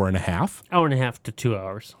probably an hour and a half? Hour and a half to 2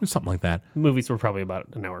 hours. Something like that. Movies were probably about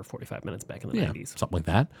an hour and 45 minutes back in the 90s. Something like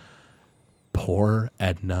that. Poor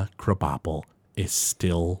Edna Krabappel is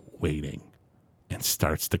still waiting and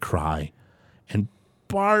starts to cry. And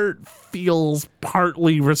Bart feels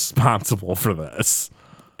partly responsible for this.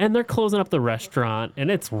 And they're closing up the restaurant, and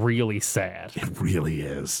it's really sad. It really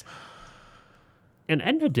is. And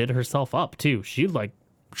Edna did herself up, too. She,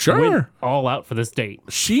 Sure. went all out for this date.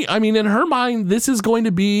 In her mind, this is going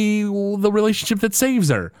to be the relationship that saves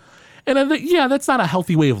her. And I think, that's not a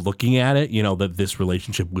healthy way of looking at it, that this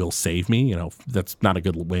relationship will save me. That's not a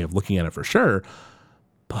good way of looking at it for sure.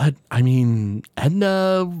 But,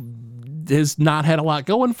 Edna has not had a lot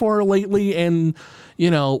going for her lately. And,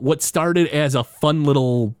 what started as a fun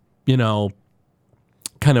little,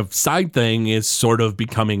 kind of side thing is sort of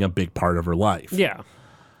becoming a big part of her life. Yeah.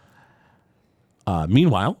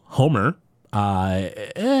 Meanwhile, Homer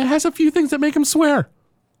has a few things that make him swear.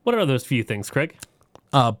 What are those few things, Craig?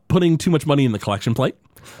 Putting too much money in the collection plate.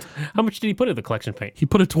 How much did he put in the collection plate? He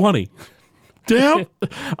put a 20. Damn.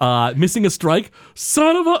 Missing a strike.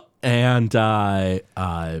 Son of a... And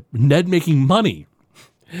Ned making money.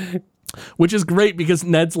 Which is great because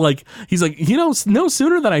Ned's like, he's like, no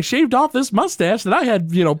sooner than I shaved off this mustache than I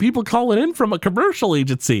had, people calling in from a commercial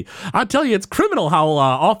agency. I tell you, it's criminal how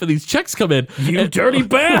often these checks come in. You dirty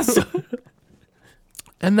bastard.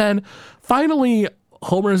 And then finally,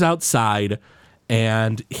 Homer's outside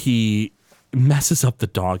and he messes up the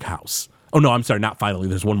doghouse. Oh, no, I'm sorry, not finally.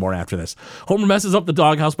 There's one more after this. Homer messes up the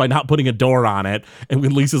doghouse by not putting a door on it. And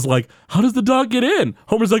when Lisa's like, how does the dog get in?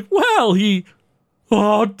 Homer's like, well,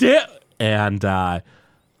 oh, damn. And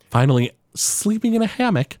finally, sleeping in a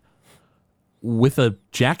hammock with a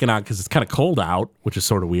jacket on because it's kind of cold out, which is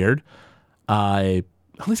sort of weird. At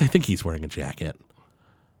least I think he's wearing a jacket.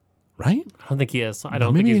 Right? I don't think he is. I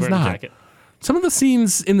don't Maybe think he's wearing not. a jacket. Some of the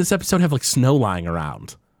scenes in this episode have like snow lying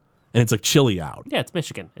around. And it's like chilly out. Yeah, it's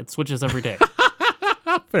Michigan. It switches every day.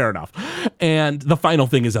 Fair enough. And the final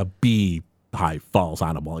thing is a bee hive falls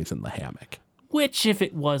on him while he's in the hammock. Which, if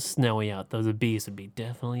it was snowy out, those bees would be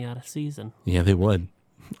definitely out of season. Yeah, they would.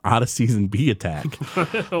 Out of season bee attack.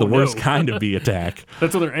 The worst kind of bee attack.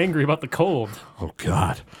 That's when they're angry about the cold. Oh,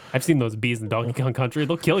 God. I've seen those bees in Donkey Kong Country.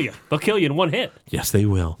 They'll kill you. They'll kill you in one hit. Yes, they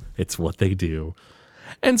will. It's what they do.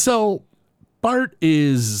 And so Bart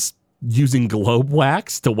is using globe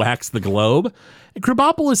wax to wax the globe. And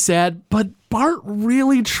Krabappel is sad, but Bart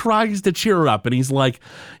really tries to cheer her up. And he's like,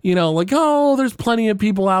 oh, there's plenty of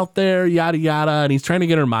people out there, yada, yada. And he's trying to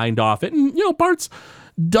get her mind off it. And, Bart's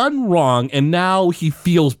done wrong. And now he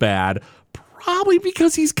feels bad, probably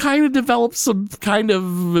because he's kind of developed some kind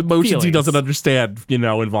of emotions he doesn't understand,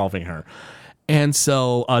 involving her. And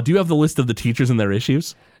so do you have the list of the teachers and their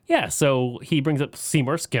issues? Yeah, so he brings up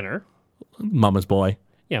Seymour Skinner. Mama's boy.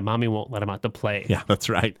 Yeah, Mommy won't let him out to play. Yeah, that's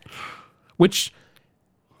right. Which,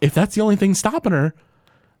 if that's the only thing stopping her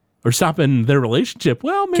or stopping their relationship,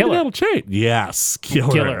 well, maybe that'll change. Yes, kill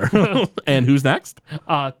her. And who's next?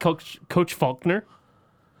 Coach Faulkner.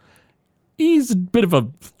 He's a bit of a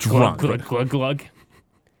drunk. Glug, glug, glug.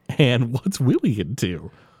 And what's Willie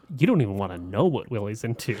into? You don't even want to know what Willie's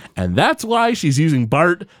into. And that's why she's using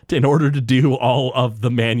Bart in order to do all of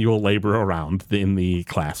the manual labor around in the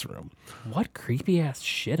classroom. What creepy ass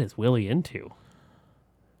shit is Willie into?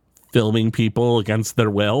 Filming people against their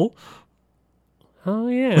will. Oh,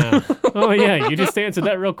 yeah. You just answered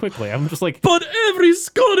that real quickly. I'm just like... But every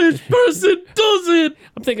Scottish person does it!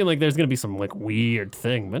 I'm thinking like there's going to be some like weird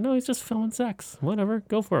thing. But no, he's just filming sex. Whatever.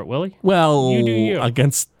 Go for it, Willie. Well, you do you.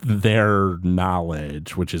 Against their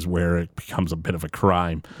knowledge, which is where it becomes a bit of a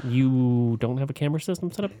crime. You don't have a camera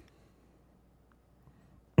system set up?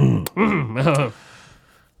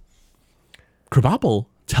 Krabappel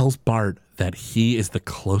tells Bart that he is the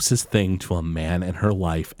closest thing to a man in her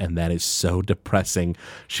life, and that is so depressing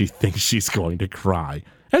she thinks she's going to cry.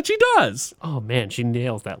 And she does. Oh, man, she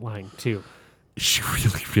nails that line, too. She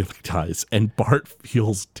really, really does. And Bart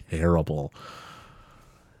feels terrible.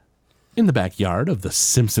 In the backyard of the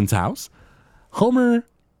Simpsons house, Homer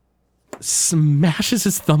smashes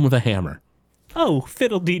his thumb with a hammer. Oh,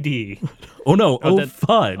 fiddle-dee-dee. Oh, no.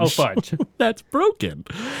 Fudge. Oh, fudge. That's broken.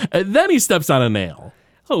 And then he steps on a nail.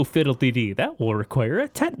 Oh, fiddle-dee-dee. That will require a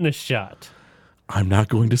tetanus shot. I'm not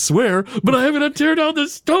going to swear, but I'm going to tear down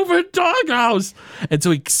this stupid doghouse. And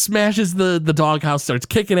so he smashes the doghouse, starts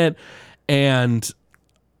kicking it, and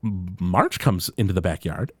Marge comes into the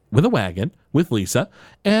backyard with a wagon with Lisa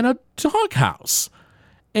and a doghouse.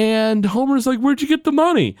 And Homer's like, where'd you get the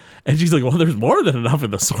money? And she's like, well, there's more than enough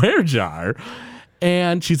in the swear jar.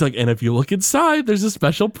 And she's like, and if you look inside, there's a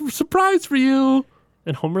special surprise for you.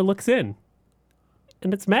 And Homer looks in.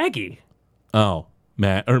 And it's Maggie. Oh,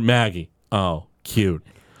 Maggie. Oh, cute.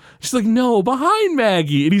 She's like, no, behind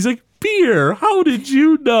Maggie. And he's like, Beer, how did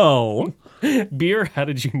you know? Beer, how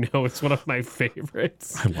did you know? It's one of my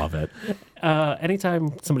favorites. I love it.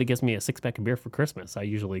 Anytime somebody gives me a 6-pack of beer for Christmas, I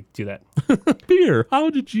usually do that. Beer, how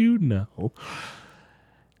did you know?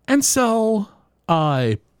 And so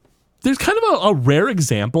there's kind of a rare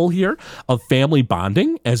example here of family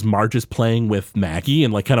bonding as Marge is playing with Maggie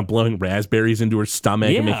and like kind of blowing raspberries into her stomach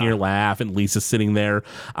and making her laugh, and Lisa's sitting there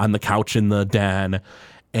on the couch in the den.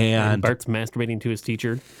 And Bart's masturbating to his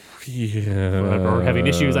teacher. Yeah. Or having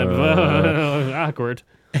issues. I'm awkward.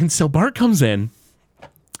 And so Bart comes in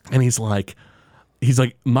and he's like,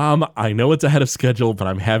 Mom, I know it's ahead of schedule, but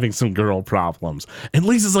I'm having some girl problems. And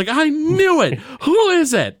Lisa's like, I knew it. Who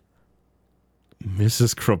is it?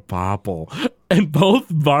 Mrs. Krabappel. And both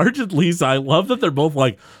Marge and Lisa, I love that they're both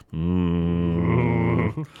like,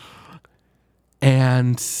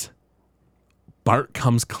 And Bart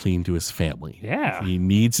comes clean to his family. Yeah. He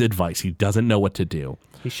needs advice. He doesn't know what to do.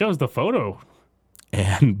 He shows the photo.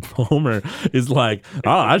 And Homer is like,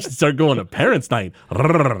 I should start going to parents' night.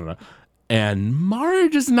 And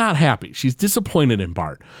Marge is not happy. She's disappointed in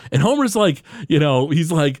Bart. And Homer's like,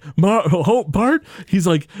 he's like, Bart, he's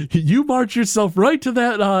like, you march yourself right to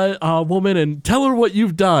that woman and tell her what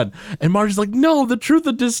you've done. And Marge is like, no, the truth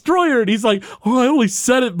will destroy her. And he's like, I only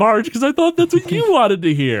said it, Marge, because I thought that's what you wanted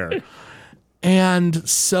to hear. And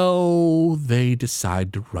so they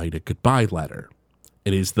decide to write a goodbye letter.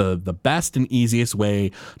 It is the best and easiest way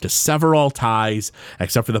to sever all ties,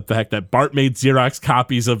 except for the fact that Bart made Xerox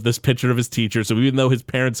copies of this picture of his teacher. So even though his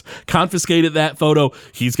parents confiscated that photo,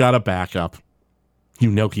 he's got a backup.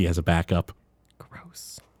 He has a backup.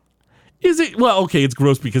 Gross. Is it? Well, okay, it's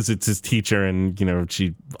gross because it's his teacher and,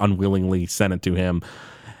 she unwillingly sent it to him.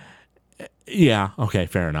 Yeah, okay,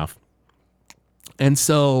 fair enough. And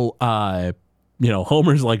so,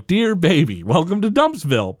 Homer's like, dear baby, welcome to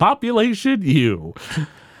Dumpsville. Population you.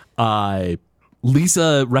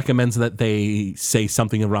 Lisa recommends that they say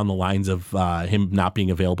something around the lines of him not being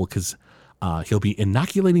available because he'll be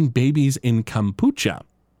inoculating babies in kombucha.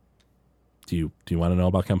 Do you want to know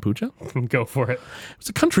about kombucha? Go for it. It was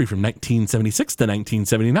a country from 1976 to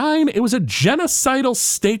 1979. It was a genocidal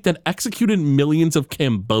state that executed millions of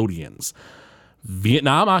Cambodians.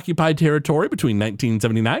 Vietnam occupied territory between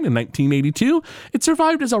 1979 and 1982. It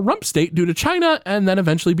survived as a rump state due to China and then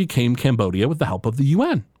eventually became Cambodia with the help of the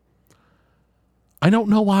UN. I don't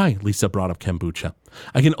know why Lisa brought up kombucha.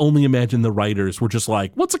 I can only imagine the writers were just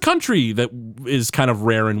like, what's a country that is kind of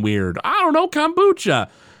rare and weird? I don't know, kombucha.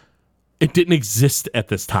 It didn't exist at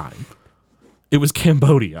this time. It was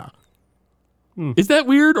Cambodia. Is that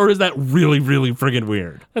weird or is that really, really friggin'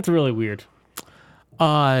 weird? That's really weird.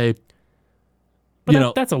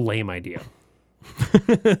 That's a lame idea.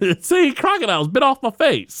 See, crocodiles bit off my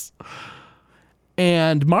face.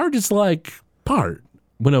 And Marge is like, Bart,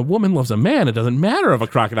 when a woman loves a man, it doesn't matter if a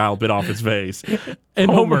crocodile bit off his face. And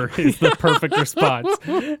Homer is the perfect response.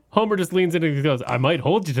 Homer just leans in and goes, I might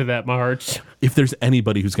hold you to that, Marge. If there's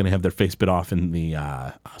anybody who's going to have their face bit off in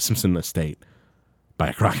the Simpson estate by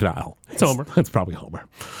a crocodile, it's Homer. It's probably Homer.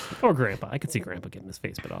 Or Grandpa. I could see Grandpa getting his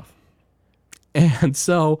face bit off. And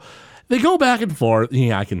so they go back and forth.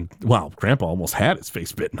 Yeah, Grandpa almost had his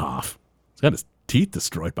face bitten off. He's got his teeth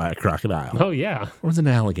destroyed by a crocodile. Oh, yeah. Or was it an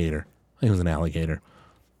alligator? I think it was an alligator.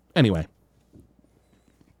 Anyway.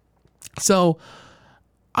 So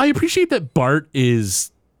I appreciate that Bart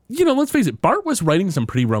is, let's face it, Bart was writing some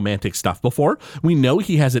pretty romantic stuff before. We know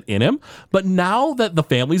he has it in him. But now that the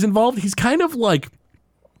family's involved, he's kind of like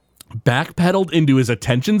backpedaled into his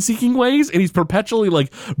attention-seeking ways, and he's perpetually like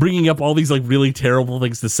bringing up all these like really terrible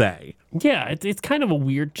things to say. Yeah, it's kind of a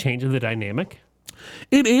weird change of the dynamic.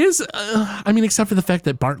 It is. Except for the fact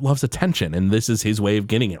that Bart loves attention, and this is his way of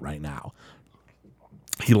getting it right now.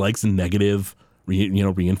 He likes negative,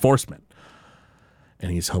 reinforcement, and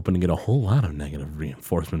he's hoping to get a whole lot of negative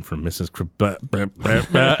reinforcement from Mrs.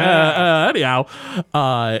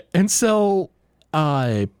 Anyhow, and so.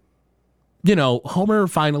 Homer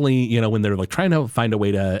finally, when they're like trying to find a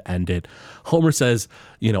way to end it, Homer says,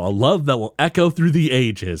 a love that will echo through the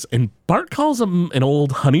ages. And Bart calls him an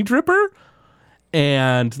old honey dripper.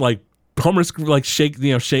 And like Homer's like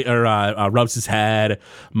rubs his head.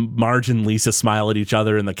 Marge and Lisa smile at each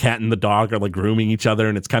other, and the cat and the dog are like grooming each other.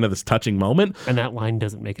 And it's kind of this touching moment. And that line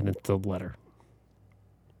doesn't make it into the letter.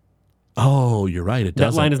 Oh, you're right. It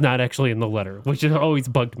doesn't. That line is not actually in the letter, which has always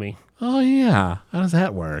bugged me. Oh, yeah. How does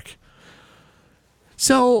that work?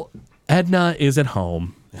 So Edna is at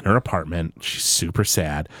home in her apartment. She's super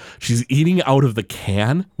sad. She's eating out of the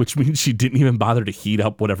can, which means she didn't even bother to heat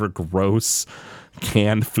up whatever gross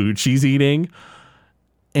canned food she's eating.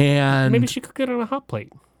 And maybe she cooked it on a hot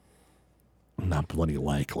plate. Not bloody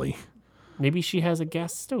likely. Maybe she has a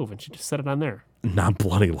gas stove and she just set it on there. Not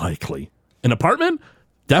bloody likely. An apartment?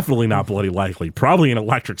 Definitely not bloody likely. Probably an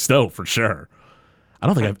electric stove for sure. I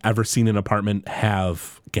don't think I've ever seen an apartment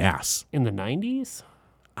have gas. In the 90s?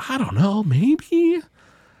 I don't know. Maybe.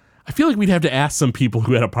 I feel like we'd have to ask some people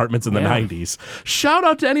who had apartments in the 90s. Shout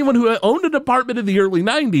out to anyone who owned an apartment in the early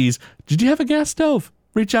 90s. Did you have a gas stove?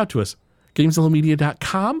 Reach out to us.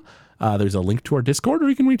 GameZillaMedia.com. There's a link to our Discord, or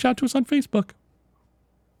you can reach out to us on Facebook.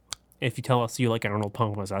 If you tell us you like Arnold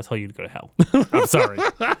Palmer's, I'll tell you to go to hell. I'm sorry.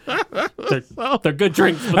 They're good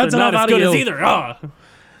drinks, but That's they're not enough as out good of as you. either. Ah.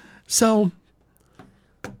 So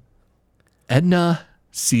Edna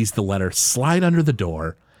sees the letter slide under the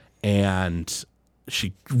door, and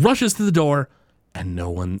she rushes to the door, and no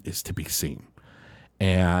one is to be seen.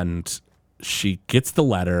 And she gets the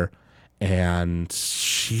letter, and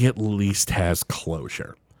she at least has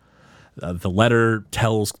closure. The letter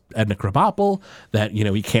tells Edna Krabappel that,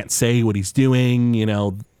 he can't say what he's doing,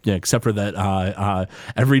 except for that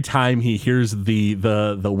every time he hears the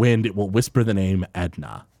wind, it will whisper the name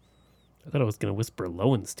Edna. I thought I was going to whisper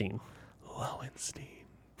Lowenstein.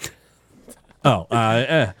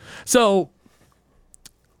 So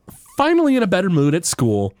finally in a better mood at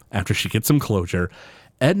school, after she gets some closure,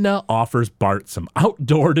 Edna offers Bart some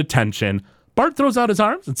outdoor detention. Bart throws out his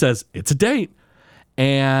arms and says, it's a date.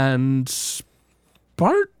 And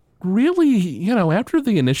Bart really, after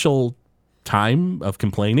the initial time of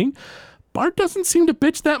complaining, Bart doesn't seem to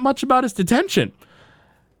bitch that much about his detention.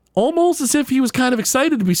 Almost as if he was kind of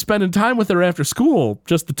excited to be spending time with her after school,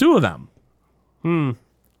 just the two of them.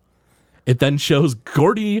 It then shows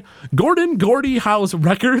Gordon Gordy Howe's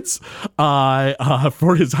records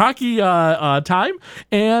for his hockey time,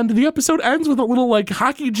 and the episode ends with a little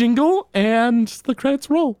hockey jingle, and the credits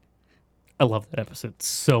roll. I love that episode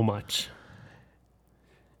so much.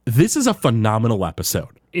 This is a phenomenal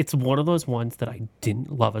episode. It's one of those ones that I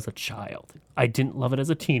didn't love as a child. I didn't love it as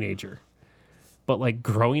a teenager. But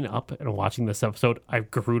growing up and watching this episode, I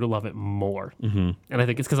grew to love it more. Mm-hmm. And I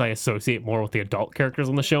think it's because I associate more with the adult characters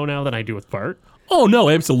on the show now than I do with Bart. Oh, no,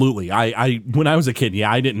 absolutely. I when I was a kid,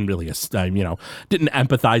 I didn't really, didn't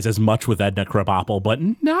empathize as much with Edna Krabappel, but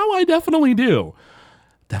now I definitely do.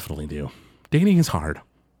 Definitely do. Dating is hard.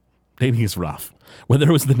 Dating is rough. Whether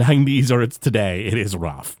it was the 90s or it's today, it is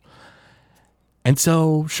rough. And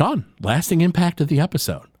so, Sean, lasting impact of the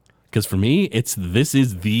episode. Because for me, this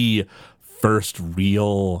is the first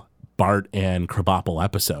real Bart and Krabappel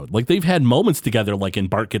episode. They've had moments together, in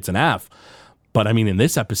Bart Gets an F. But in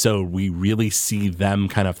this episode, we really see them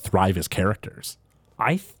kind of thrive as characters.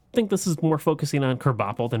 I think this is more focusing on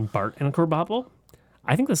Krabappel than Bart and Krabappel.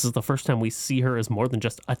 I think this is the first time we see her as more than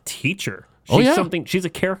just a teacher. She's a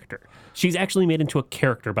character. She's actually made into a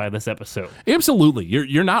character by this episode. Absolutely.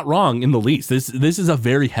 You're not wrong in the least. This is a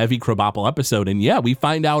very heavy Krabappel episode. And yeah, we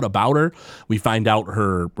find out about her. We find out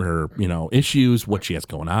her issues, what she has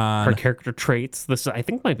going on. Her character traits. This, I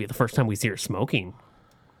think, might be the first time we see her smoking.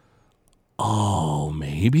 Oh,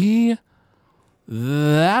 maybe?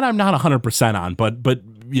 That I'm not 100% on. But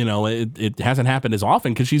it hasn't happened as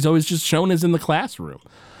often because she's always just shown as in the classroom.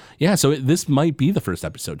 Yeah, so this might be the first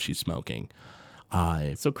episode she's smoking.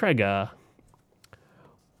 So, Craig,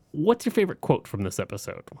 what's your favorite quote from this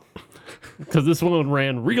episode? Because this one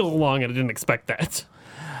ran real long and I didn't expect that.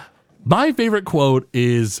 My favorite quote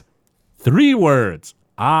is 3 words.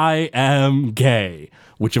 I am gay,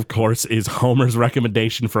 which, of course, is Homer's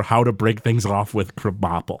recommendation for how to break things off with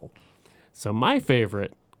Krabappel. So my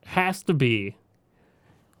favorite has to be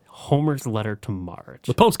Homer's letter to Marge.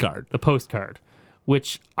 The postcard. The postcard.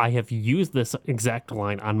 Which I have used this exact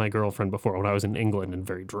line on my girlfriend before when I was in England and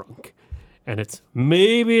very drunk. And it's,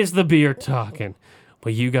 maybe it's the beer talking,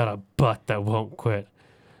 but you got a butt that won't quit.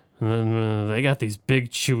 They got these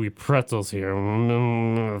big chewy pretzels here.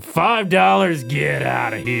 $5, get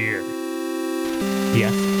out of here.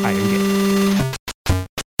 Yes, I am gay.